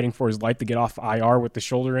 fighting for his life to get off IR with the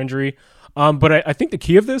shoulder injury. But I think the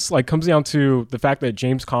key of this comes down to the fact that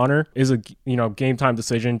James Conner is a, game time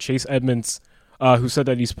decision. Chase Edmonds, who said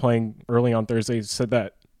that he's playing early on Thursday, said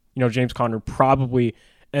that, James Conner probably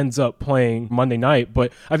ends up playing Monday night.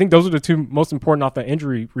 But I think those are the two most important off that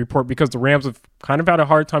injury report because the Rams have kind of had a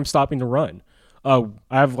hard time stopping the run. I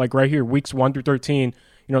have right here, weeks 1 through 13,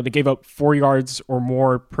 they gave up 4 yards or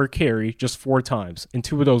more per carry just 4 times. And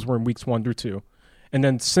 2 of those were in weeks 1 through 2. And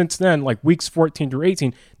then since then, weeks 14 through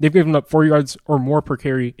 18, they've given up 4 yards or more per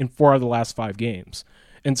carry in 4 out of the last 5 games.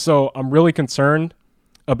 And so I'm really concerned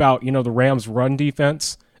about, the Rams' run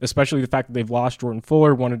defense, especially the fact that they've lost Jordan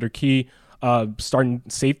Fuller, one of their key starting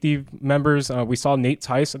safety members. We saw Nate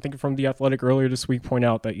Tice, I think from The Athletic earlier this week, point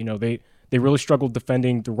out that, they really struggled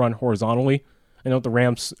defending the run horizontally. I know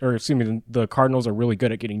the Cardinals are really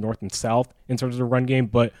good at getting north and south in terms of the run game,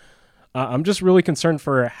 but I'm just really concerned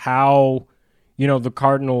for how, the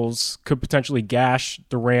Cardinals could potentially gash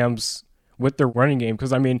the Rams with their running game.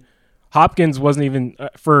 Because, Hopkins wasn't even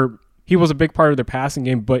he was a big part of their passing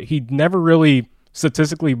game, but he never really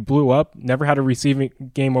statistically blew up, never had a receiving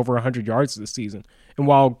game over 100 yards this season. And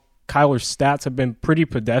while Kyler's stats have been pretty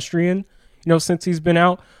pedestrian, since he's been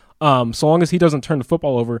out, so long as he doesn't turn the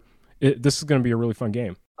football over, this is going to be a really fun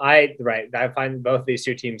game. I find both these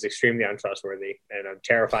two teams extremely untrustworthy, and I'm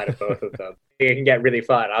terrified of both of them. It can get really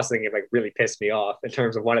fun. I was thinking really pissed me off in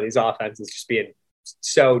terms of one of these offenses just being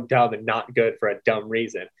so dumb and not good for a dumb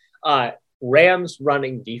reason. Rams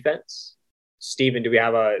running defense. Steven, do we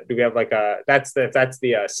have that's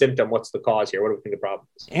the symptom? What's the cause here? What do we think the problem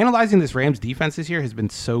is? Analyzing this Rams defense this year has been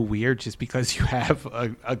so weird just because you have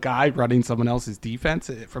a guy running someone else's defense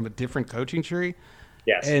from a different coaching tree.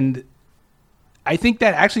 Yes. And I think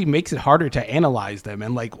that actually makes it harder to analyze them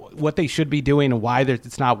and what they should be doing and why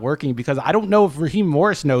it's not working, because I don't know if Raheem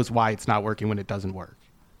Morris knows why it's not working when it doesn't work.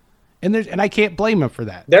 And I can't blame him for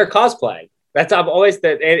that. They're cosplaying. I'm always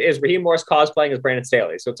is Raheem Morris cosplaying as Brandon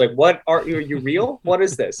Staley. So it's what are you real? What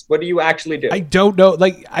is this? What do you actually do? I don't know.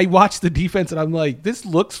 I watch the defense and I'm this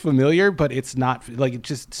looks familiar, but it's not. It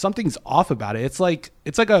just something's off about it. It's like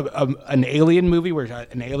an alien movie where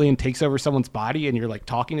an alien takes over someone's body and you're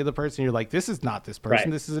talking to the person. You're this is not this person.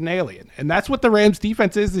 Right. This is an alien. And that's what the Rams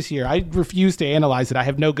defense is this year. I refuse to analyze it. I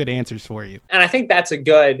have no good answers for you. And I think that's a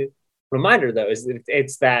good reminder, though, is that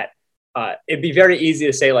it's that. It'd be very easy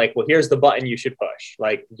to say well, here's the button you should push,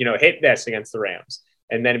 hit this against the Rams.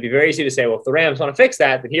 And then it'd be very easy to say, well, if the Rams want to fix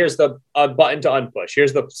that, then here's the button to unpush.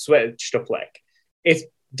 Here's the switch to flick. It's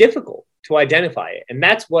difficult to identify it. And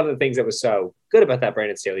that's one of the things that was so good about that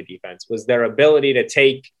Brandon Staley defense was their ability to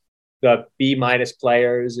take the B-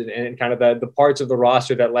 players and kind of the parts of the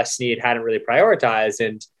roster that Les Snead hadn't really prioritized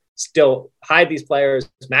and still hide these players,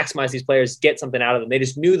 maximize these players, get something out of them. They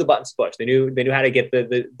just knew the buttons to push. They knew how to get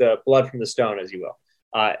the blood from the stone, as you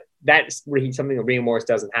will. That's something that Raheem Morris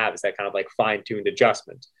doesn't have, is that kind of fine-tuned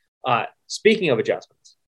adjustment. Speaking of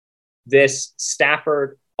adjustments, this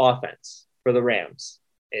Stafford offense for the Rams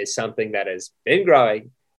is something that has been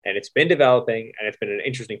growing and it's been developing, and it's been an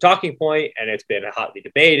interesting talking point, and it's been hotly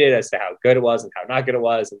debated as to how good it was and how not good it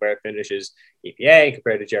was and where it finishes EPA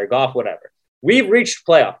compared to Jared Goff, whatever. We've reached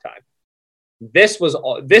playoff time. This was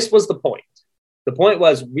the point. The point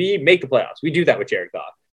was we make the playoffs. We do that with Jared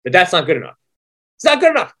Goff, but that's not good enough. It's not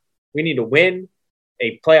good enough. We need to win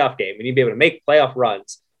a playoff game. We need to be able to make playoff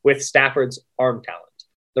runs with Stafford's arm talent.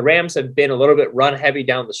 The Rams have been a little bit run heavy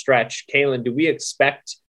down the stretch. Kalen, do we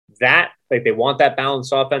expect that? Like they want that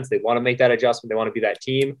balanced offense. They want to make that adjustment. They want to be that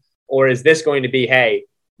team. Or is this going to be, hey,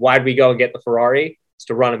 why'd we go and get the Ferrari? It's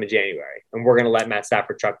to run them in January. And we're going to let Matt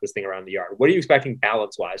Stafford truck this thing around the yard. What are you expecting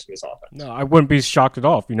balance-wise from this offense? No, I wouldn't be shocked at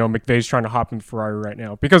all if, McVay's trying to hop in the Ferrari right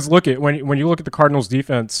now. Because when you look at the Cardinals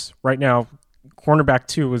defense right now, cornerback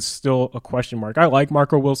 2 is still a question mark. I like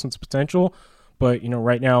Marco Wilson's potential, but,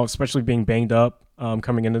 right now, especially being banged up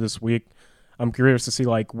coming into this week, I'm curious to see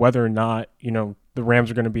whether or not, the Rams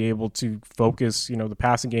are going to be able to focus, the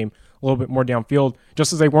passing game a little bit more downfield,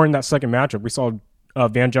 just as they were in that second matchup. We saw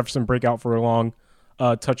Van Jefferson break out for a long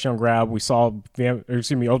touchdown grab. We saw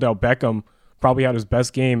Odell Beckham probably had his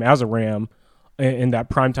best game as a Ram in that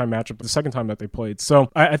primetime matchup, the second time that they played. So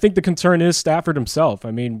I think the concern is Stafford himself.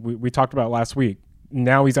 I mean, we talked about last week.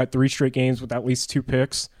 Now he's at 3 straight games with at least 2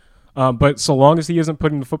 picks. But so long as he isn't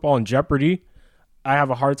putting the football in jeopardy, I have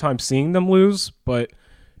a hard time seeing them lose. But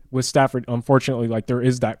with Stafford, unfortunately, there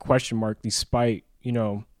is that question mark despite,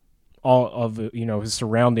 all of the, his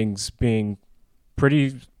surroundings being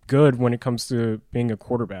pretty good when it comes to being a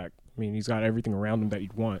quarterback. I mean, he's got everything around him that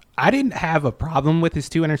you'd want. I didn't have a problem with his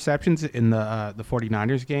 2 interceptions in the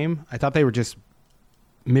 49ers game. I thought they were just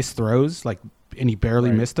missed throws, and he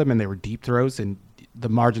barely missed them, and they were deep throws, and the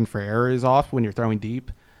margin for error is off when you're throwing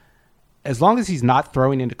deep. As long as he's not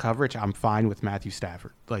throwing into coverage, I'm fine with Matthew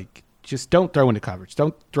Stafford. Just don't throw into coverage.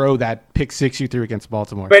 Don't throw that pick 6 you threw against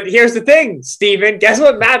Baltimore. But here's the thing, Steven. Guess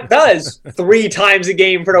what Matt does 3 times a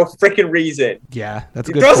game for no freaking reason? Yeah, that's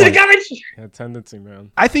a He good throws point. into coverage. Yeah, tendency,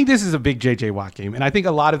 man. I think this is a big J.J. Watt game, and I think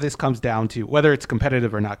a lot of this comes down to, whether it's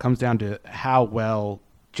competitive or not, comes down to how well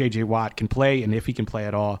J.J. Watt can play and if he can play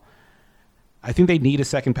at all. I think they need a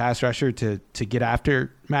second pass rusher to get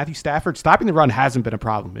after Matthew Stafford. Stopping the run hasn't been a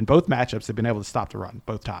problem. In both matchups, they've been able to stop the run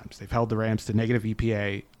both times. They've held the Rams to negative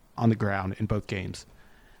EPA on the ground in both games.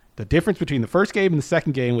 The difference between the first game and the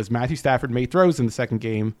second game was Matthew Stafford made throws in the second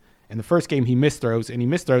game. In the first game, he missed throws, and he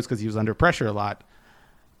missed throws because he was under pressure a lot.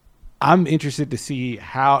 I'm interested to see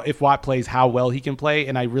if Watt plays, how well he can play,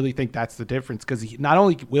 and I really think that's the difference because not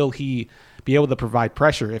only will he be able to provide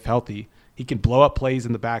pressure if healthy, he can blow up plays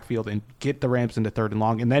in the backfield and get the Rams into 3rd and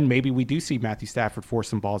long, and then maybe we do see Matthew Stafford force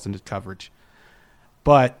some balls into coverage.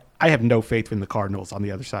 But I have no faith in the Cardinals on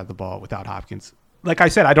the other side of the ball without Hopkins. Like I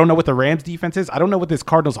said, I don't know what the Rams defense is. I don't know what this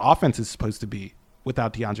Cardinals offense is supposed to be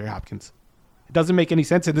without DeAndre Hopkins. It doesn't make any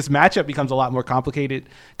sense. And this matchup becomes a lot more complicated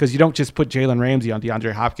because you don't just put Jalen Ramsey on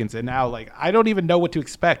DeAndre Hopkins. And now, I don't even know what to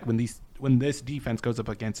expect when this defense goes up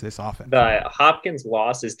against this offense. The Hopkins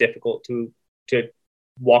loss is difficult to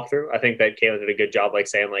walk through. I think that Kalen did a good job,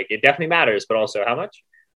 saying it definitely matters, but also how much.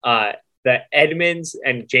 The Edmonds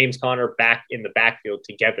and James Conner back in the backfield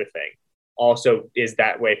together thing also is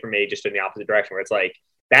that way for me, just in the opposite direction, where it's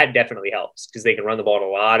that definitely helps because they can run the ball in a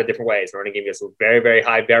lot of different ways. The running game gets a very, very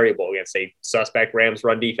high variable against a suspect Rams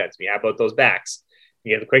run defense. You have both those backs.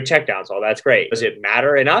 You have the quick checkdowns. All that's great. Does it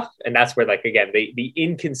matter enough? And that's where, again, the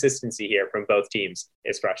inconsistency here from both teams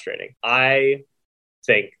is frustrating. I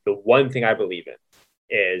think the one thing I believe in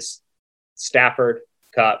is Stafford,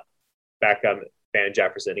 Kupp, Beckham, Van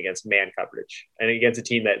Jefferson against man coverage and against a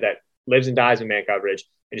team that lives and dies in man coverage.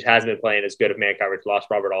 It just hasn't been playing as good of man coverage. Lost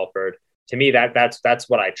Robert Alford. To me, that's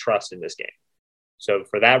what I trust in this game. So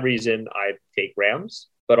for that reason, I take Rams.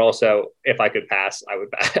 But also, if I could pass, I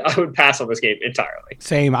would pass on this game entirely.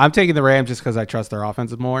 Same. I'm taking the Rams just because I trust their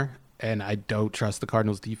offense more, and I don't trust the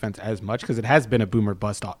Cardinals' defense as much because it has been a boomer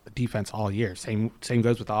bust defense all year. Same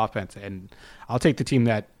goes with the offense, and I'll take the team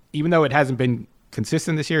that, even though it hasn't been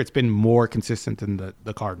consistent this year, it's been more consistent than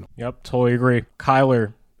the Cardinals. Yep, totally agree.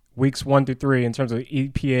 Kyler, weeks 1 through 3 in terms of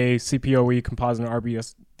EPA, CPOE, composite, and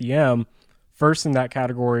RBSDM, first in that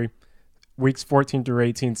category. Weeks 14 through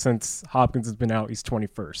 18, since Hopkins has been out, he's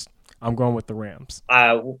 21st. I'm going with the Rams.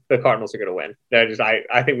 The Cardinals are going to win.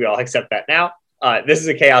 I think we all accept that now. This is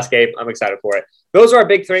a chaos game. I'm excited for it. Those are our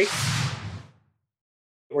big 3.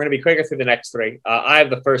 We're going to be quicker through the next 3. I have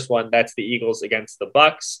the first one. That's the Eagles against the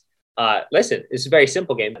Bucks. Listen, it's a very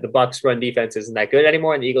simple game. The Bucks run defense isn't that good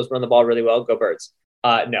anymore, and the Eagles run the ball really well. Go Birds.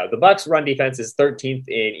 No, the Bucks run defense is 13th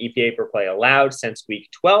in EPA per play allowed since week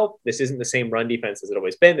 12. This isn't the same run defense as it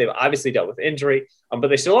always been. They've obviously dealt with injury, but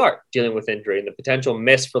they still are dealing with injury. And the potential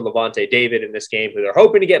miss for Levante David in this game, who they're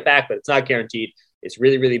hoping to get back, but it's not guaranteed, is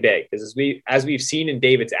really, really big. Because as we've seen in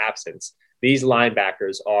David's absence, these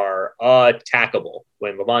linebackers are attackable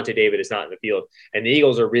when Levante David is not in the field. And the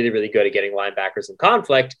Eagles are really, really good at getting linebackers in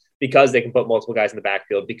conflict because they can put multiple guys in the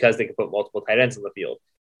backfield, because they can put multiple tight ends in the field.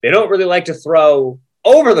 They don't really like to throw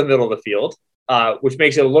over the middle of the field, which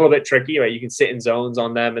makes it a little bit tricky, right? You can sit in zones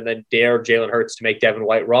on them and then dare Jalen Hurts to make Devin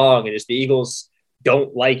White wrong. And just the Eagles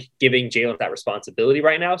don't like giving Jalen that responsibility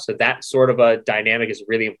right now. So that sort of a dynamic is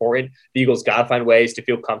really important. The Eagles got to find ways to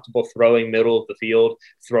feel comfortable throwing middle of the field,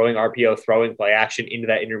 throwing RPO, throwing play action into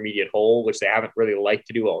that intermediate hole, which they haven't really liked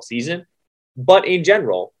to do all season. But in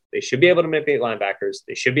general, they should be able to manipulate linebackers.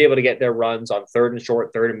 They should be able to get their runs on third and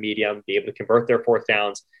short, third and medium, be able to convert their fourth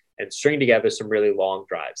downs and string together some really long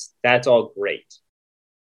drives. That's all great.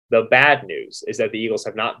 The bad news is that the Eagles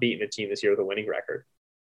have not beaten a team this year with a winning record.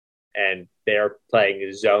 And they're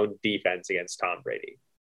playing zone defense against Tom Brady.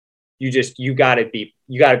 You got to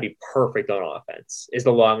be perfect on offense is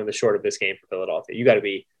the long and the short of this game for Philadelphia. You got to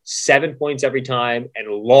be 7 points every time and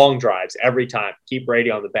long drives every time. Keep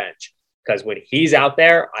Brady on the bench because when he's out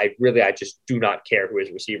there, I just do not care who his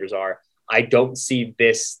receivers are. I don't see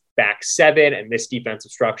this back seven and this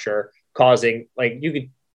defensive structure causing you could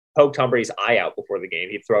poke Tom Brady's eye out before the game.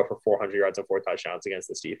 He'd throw for 400 yards and 4 touchdowns against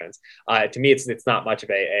this defense. To me, it's not much of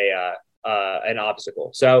an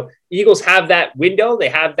obstacle. So Eagles have that window. They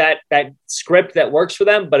have that script that works for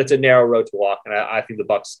them, but it's a narrow road to walk. And I think the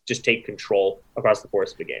Bucs just take control across the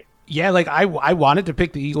course of the game. Yeah, I wanted to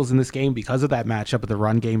pick the Eagles in this game because of that matchup of the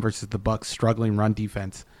run game versus the Bucs struggling run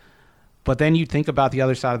defense. But then you think about the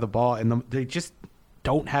other side of the ball, and they just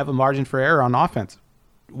don't have a margin for error on offense.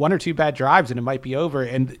 1 or 2 bad drives and it might be over.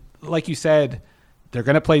 And like you said, they're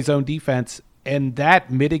going to play zone defense, and that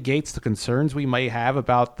mitigates the concerns we might have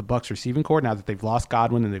about the Bucs receiving corps now that they've lost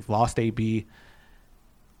Godwin and they've lost AB.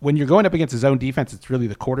 When you're going up against a zone defense, it's really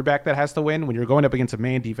the quarterback that has to win. When you're going up against a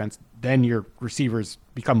man defense, then your receivers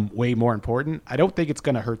become way more important. I don't think it's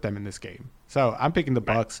going to hurt them in this game. So I'm picking the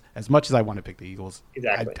Bucs as much as I want to pick the Eagles.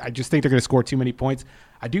 Exactly. I just think they're going to score too many points.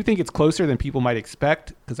 I do think it's closer than people might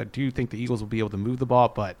expect because I do think the Eagles will be able to move the ball,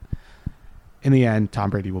 but in the end, Tom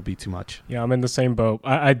Brady will be too much. Yeah, I'm in the same boat.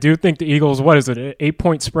 I do think the Eagles, what is it, an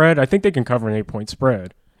 8-point spread? I think they can cover an 8-point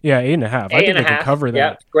spread. Yeah, 8.5. I think they can cover that.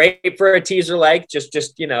 Yeah, great for a teaser leg, just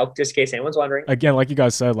in case anyone's wondering. Again, like you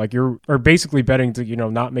guys said, you're basically betting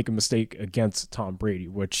to, not make a mistake against Tom Brady,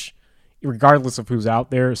 which regardless of who's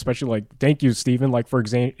out there, especially thank you, Steven, for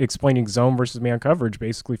explaining zone versus man coverage,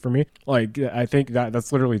 basically for me. I think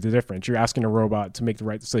that's literally the difference. You're asking a robot to make the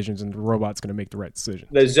right decisions, and the robot's going to make the right decision.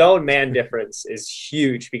 The zone man difference is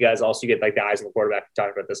huge because also you get the eyes on the quarterback. We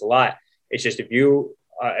talked about this a lot. It's just if you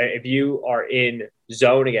are in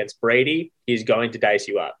zone against Brady, he's going to dice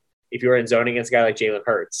you up. If you're in zone against a guy like Jalen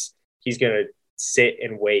Hurts, he's going to sit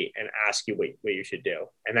and wait and ask you what you should do.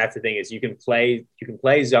 And that's the thing is you can play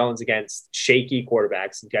zones against shaky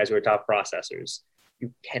quarterbacks and guys who are top processors.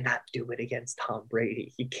 You cannot do it against Tom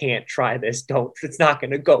Brady. You can't try this. It's not going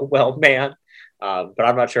to go well, man. But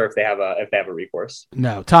I'm not sure if they have a recourse.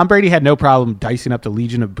 No, Tom Brady had no problem dicing up the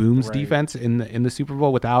Legion of Booms defense in the Super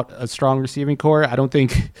Bowl without a strong receiving core. I don't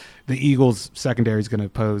think the Eagles secondary is going to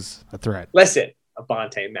pose a threat. Listen,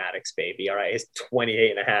 Avonte Maddox, baby. All right, his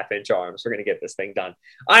 28.5-inch arms. We're going to get this thing done.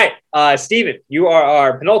 All right, Steven, you are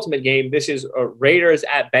our penultimate game. This is Raiders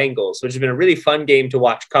at Bengals, which has been a really fun game to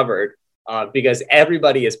watch covered because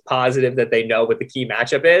everybody is positive that they know what the key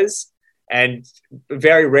matchup is. And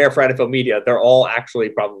very rare for NFL media, they're all actually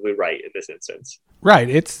probably right in this instance. Right.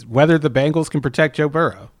 It's whether the Bengals can protect Joe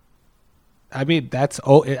Burrow. I mean, I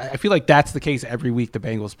feel like that's the case every week the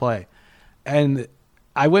Bengals play. And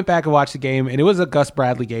I went back and watched the game, and it was a Gus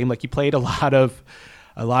Bradley game. He played a lot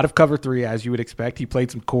of cover 3, as you would expect. He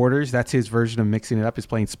played some quarters. That's his version of mixing it up, is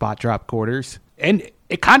playing spot drop quarters. And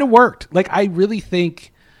it kind of worked. I really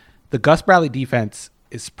think the Gus Bradley defense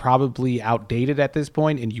is probably outdated at this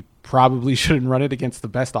point, and you probably shouldn't run it against the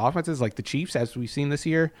best offenses like the Chiefs, as we've seen this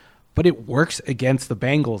year. But it works against the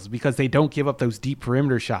Bengals because they don't give up those deep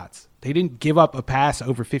perimeter shots. They didn't give up a pass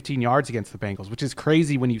over 15 yards against the Bengals, which is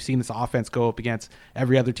crazy when you've seen this offense go up against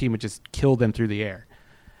every other team and just kill them through the air.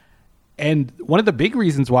 And one of the big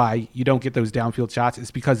reasons why you don't get those downfield shots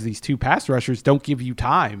is because these 2 pass rushers don't give you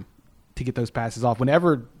time to get those passes off.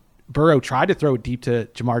 Whenever Burrow tried to throw it deep to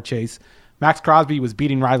Jamar Chase, Max Crosby was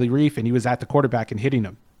beating Riley Reif, and he was at the quarterback and hitting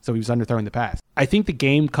him. So he was underthrowing the pass. I think the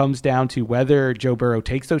game comes down to whether Joe Burrow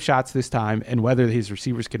takes those shots this time and whether his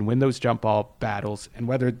receivers can win those jump ball battles and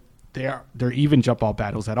whether they're even jump ball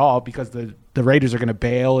battles at all, because the Raiders are going to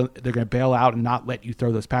bail. They're going to bail out and not let you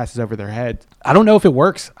throw those passes over their head. I don't know if it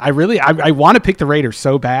works. I want to pick the Raiders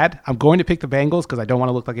so bad. I'm going to pick the Bengals because I don't want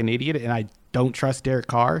to look like an idiot, and I don't trust Derek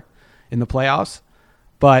Carr in the playoffs.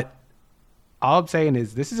 But all I'm saying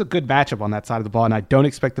is this is a good matchup on that side of the ball, and I don't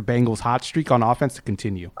expect the Bengals' hot streak on offense to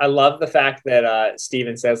continue. I love the fact that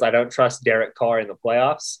Steven says I don't trust Derek Carr in the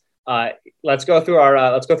playoffs. Let's go through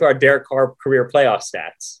our Derek Carr career playoff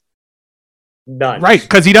stats. None. Right,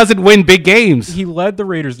 because he doesn't win big games. He led the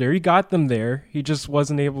Raiders there. He got them there. He just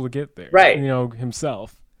wasn't able to get there. Right.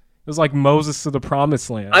 Himself. It was like Moses to the promised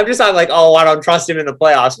land. I'm just not like, oh, I don't trust him in the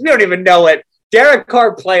playoffs. We don't even know it. Derek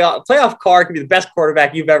Carr playoff Carr could be the best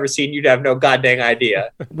quarterback you've ever seen. You'd have no goddamn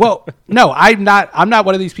idea. Well, no, I'm not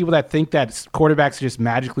one of these people that think that quarterbacks just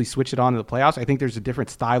magically switch it on in the playoffs. I think there's a different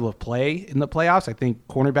style of play in the playoffs. I think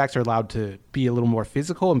cornerbacks are allowed to be a little more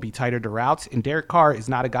physical and be tighter to routes. And Derek Carr is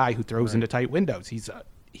not a guy who throws into tight windows.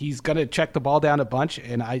 He's going to check the ball down a bunch,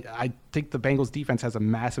 and I think the Bengals defense has a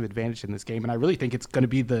massive advantage in this game, and I really think it's going to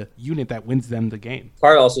be the unit that wins them the game.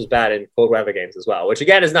 Carr also is bad in cold weather games as well, which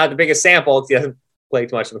again is not the biggest sample. He doesn't play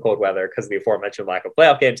too much in the cold weather because of the aforementioned lack of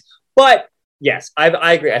playoff games. But yes,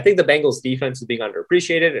 I agree. I think the Bengals defense is being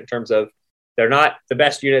underappreciated in terms of they're not the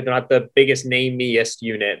best unit. They're not the biggest name-meest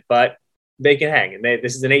unit, but they can hang. And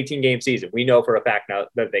this is an 18-game season. We know for a fact now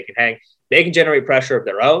that they can hang. They can generate pressure of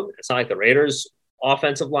their own. It's not like the Raiders'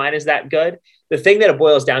 offensive line is that good. The thing that it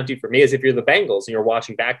boils down to for me is if you're the Bengals and you're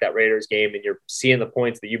watching back that Raiders game and you're seeing the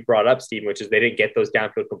points that you brought up, Steve, which is they didn't get those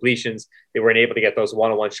downfield completions. They weren't able to get those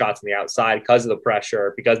one-on-one shots on the outside because of the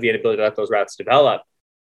pressure, because of the inability to let those routes develop.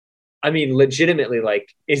 I mean, legitimately, like,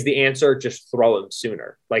 is the answer just throw them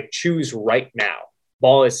sooner? Like, choose right now.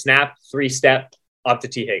 Ball is snapped, 3-step up to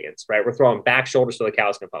T. Higgins, right? We're throwing back shoulders till the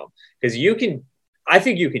cows come home. Because I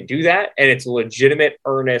think you can do that, and it's a legitimate,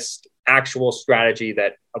 earnest, actual strategy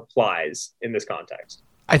that applies in this context.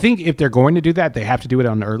 I think if they're going to do that, they have to do it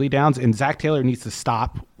on the early downs, and Zach Taylor needs to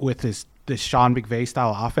stop with this Sean McVay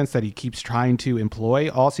style offense that he keeps trying to employ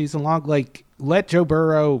all season long. Like, let Joe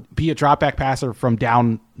Burrow be a drop back passer from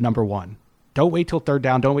down number 1. Don't wait till third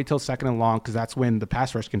down. Don't wait till second and long, because that's when the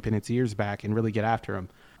pass rush can pin its ears back and really get after him.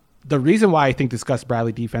 The reason why I think this Gus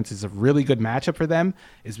Bradley defense is a really good matchup for them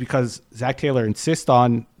is because Zach Taylor insists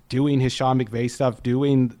on doing his Sean McVay stuff,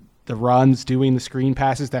 doing the runs, doing the screen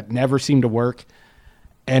passes that never seem to work.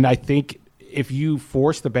 And I think if you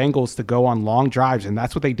force the Bengals to go on long drives, and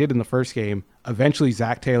that's what they did in the first game, eventually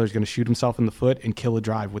Zach Taylor's going to shoot himself in the foot and kill a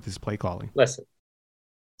drive with his play calling. Listen,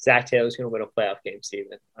 Zach Taylor's going to win a playoff game,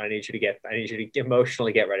 Steven. I need you to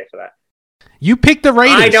emotionally get ready for that. You picked the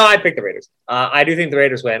Raiders. I know I picked the Raiders. I do think the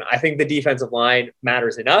Raiders win. I think the defensive line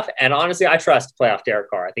matters enough. And honestly, I trust playoff Derek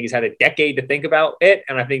Carr. I think he's had a decade to think about it.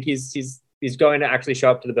 And I think he's going to actually show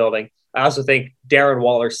up to the building. I also think Darren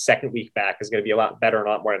Waller's second week back is going to be a lot better and a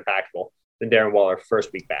lot more impactful than Darren Waller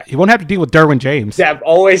first week back. He won't have to deal with Derwin James. Yeah,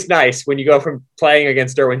 always nice when you go from playing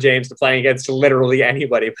against Derwin James to playing against literally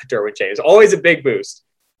anybody but Derwin James. Always a big boost.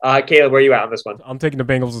 Caleb, where are you at on this one? I'm taking the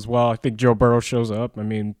Bengals as well. I think Joe Burrow shows up. I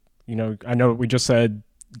mean, I know we just said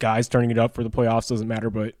guys turning it up for the playoffs doesn't matter,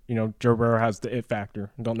 but, Joe Burrow has the it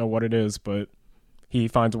factor. I don't know what it is, but he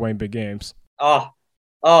finds a way in big games.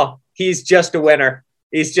 Oh, he's just a winner.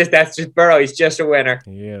 That's just Burrow. He's just a winner.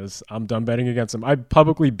 He is. I'm done betting against him. I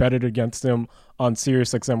publicly betted against him on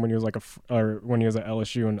SiriusXM when he was when he was at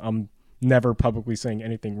LSU, and I'm never publicly saying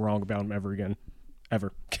anything wrong about him ever again.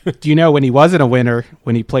 Ever. Do you know when he wasn't a winner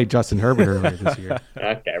when he played Justin Herbert earlier this year?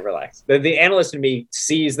 Okay, relax. The analyst in me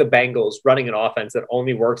sees the Bengals running an offense that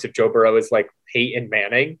only works if Joe Burrow is like Peyton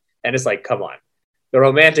Manning, and it's like, come on. The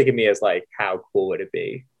romantic in me is like, how cool would it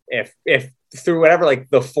be if through whatever, like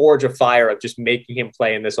the forge of fire of just making him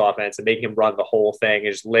play in this offense and making him run the whole thing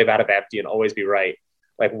and just live out of empty and always be right.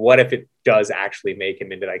 Like, what if it does actually make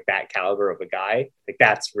him into like that caliber of a guy? Like,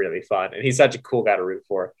 that's really fun. And he's such a cool guy to root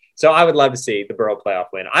for. So I would love to see the Burrow playoff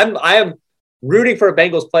win. I am rooting for a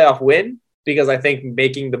Bengals playoff win because I think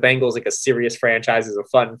making the Bengals like a serious franchise is a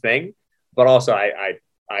fun thing. But also I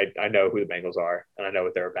know who the Bengals are and I know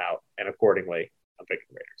what they're about. And accordingly, I'm picking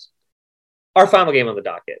the Raiders. Our final game on the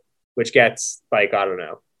docket, which gets like, I don't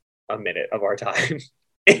know, a minute of our time,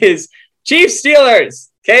 is Chiefs Steelers.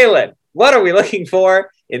 Kalen, what are we looking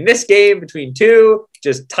for in this game between two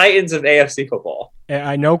just titans of AFC football? And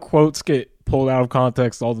I know quotes get pulled out of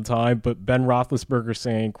context all the time, but Ben Roethlisberger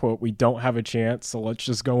saying, quote, "We don't have a chance, so let's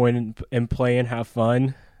just go in and play and have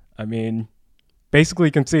fun." I mean,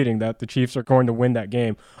 basically conceding that the Chiefs are going to win that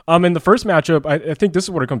game. In the first matchup, I think this is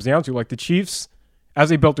what it comes down to. Like, the Chiefs, as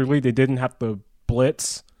they built their lead, they didn't have to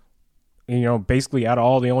blitz, basically at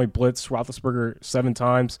all. They only blitzed Roethlisberger 7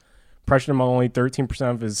 times, pressured him on only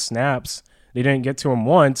 13% of his snaps. They didn't get to him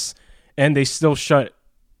once, and they still shut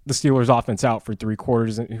the Steelers' offense out for 3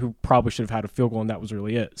 quarters, who probably should have had a field goal, and that was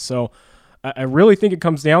really it. So I really think it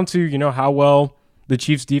comes down to, how well the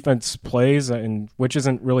Chiefs' defense plays, and which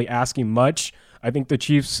isn't really asking much. I think the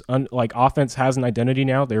Chiefs' offense has an identity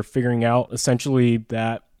now. They're figuring out essentially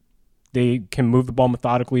that they can move the ball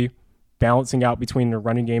methodically, balancing out between their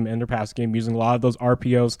running game and their passing game, using a lot of those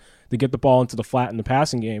RPOs to get the ball into the flat in the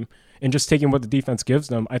passing game, and just taking what the defense gives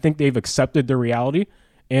them. I think they've accepted the reality.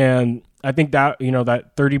 And I think that,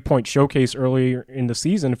 that 30-point showcase earlier in the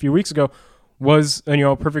season, a few weeks ago, was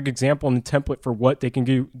a perfect example and a template for what they can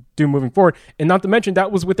do moving forward. And not to mention,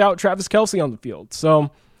 that was without Travis Kelce on the field.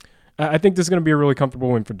 So I think this is going to be a really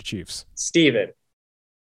comfortable win for the Chiefs. Steven,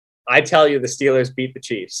 I tell you the Steelers beat the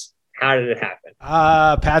Chiefs. How did it happen?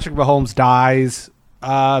 Patrick Mahomes dies.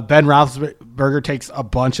 Ben Roethlisberger takes a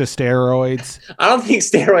bunch of steroids. I don't think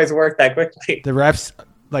steroids work that quickly. The refs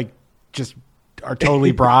just are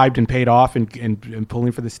totally bribed and paid off and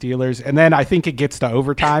pulling for the Steelers. And then I think it gets to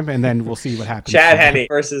overtime, and then we'll see what happens. Chad Henne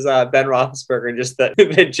versus Ben Roethlisberger and just the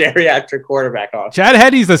geriatric quarterback off. Chad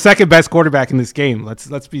Henne's the second best quarterback in this game.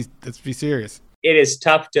 Let's be serious. It is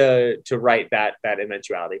tough to write that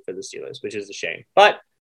eventuality for the Steelers, which is a shame. But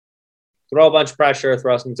throw a bunch of pressure,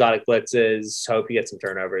 throw some exotic blitzes, hope you get some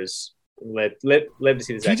turnovers. Live to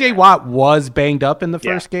see the TJ Watt was banged up in the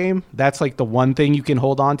first game. That's the one thing you can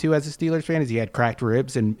hold on to as a Steelers fan is he had cracked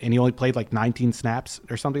ribs and he only played 19 snaps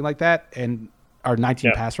or something like that, or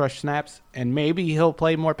 19 pass rush snaps. And maybe he'll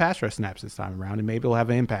play more pass rush snaps this time around, and maybe he'll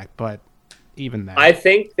have an impact. But even that, I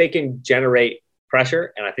think they can generate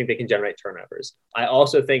pressure, and I think they can generate turnovers. I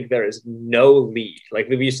also think there is no lead.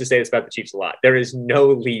 We used to say this about the Chiefs a lot. There is no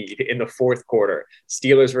lead in the fourth quarter.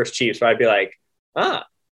 Steelers versus Chiefs, where I'd be like,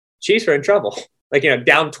 Chiefs are in trouble.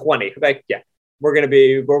 Down 20. We're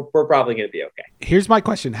probably gonna be okay. Here's my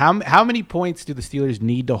question: How many points do the Steelers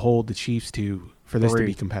need to hold the Chiefs to for this to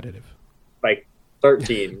be competitive?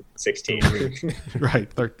 13, 16. Right,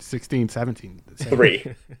 16, 17.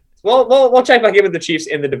 3. We'll check back in with the Chiefs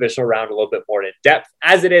in the divisional round a little bit more in depth.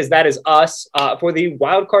 As it is, that is us for the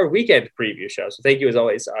Wild Card Weekend preview show. So thank you as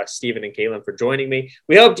always, Steven and Kalen, for joining me.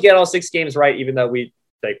 We hope to get all 6 games right, even though we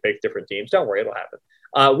pick different teams. Don't worry, it'll happen.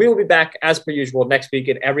 We will be back as per usual next week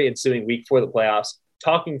and every ensuing week for the playoffs,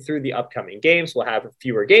 talking through the upcoming games. We'll have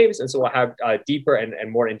fewer games, and so we'll have deeper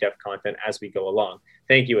and more in-depth content as we go along.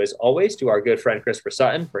 Thank you, as always, to our good friend Christopher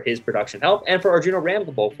Sutton for his production help and for Arjuno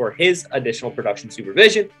Ramblable for his additional production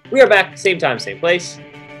supervision. We are back, same time, same place,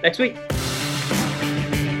 next week.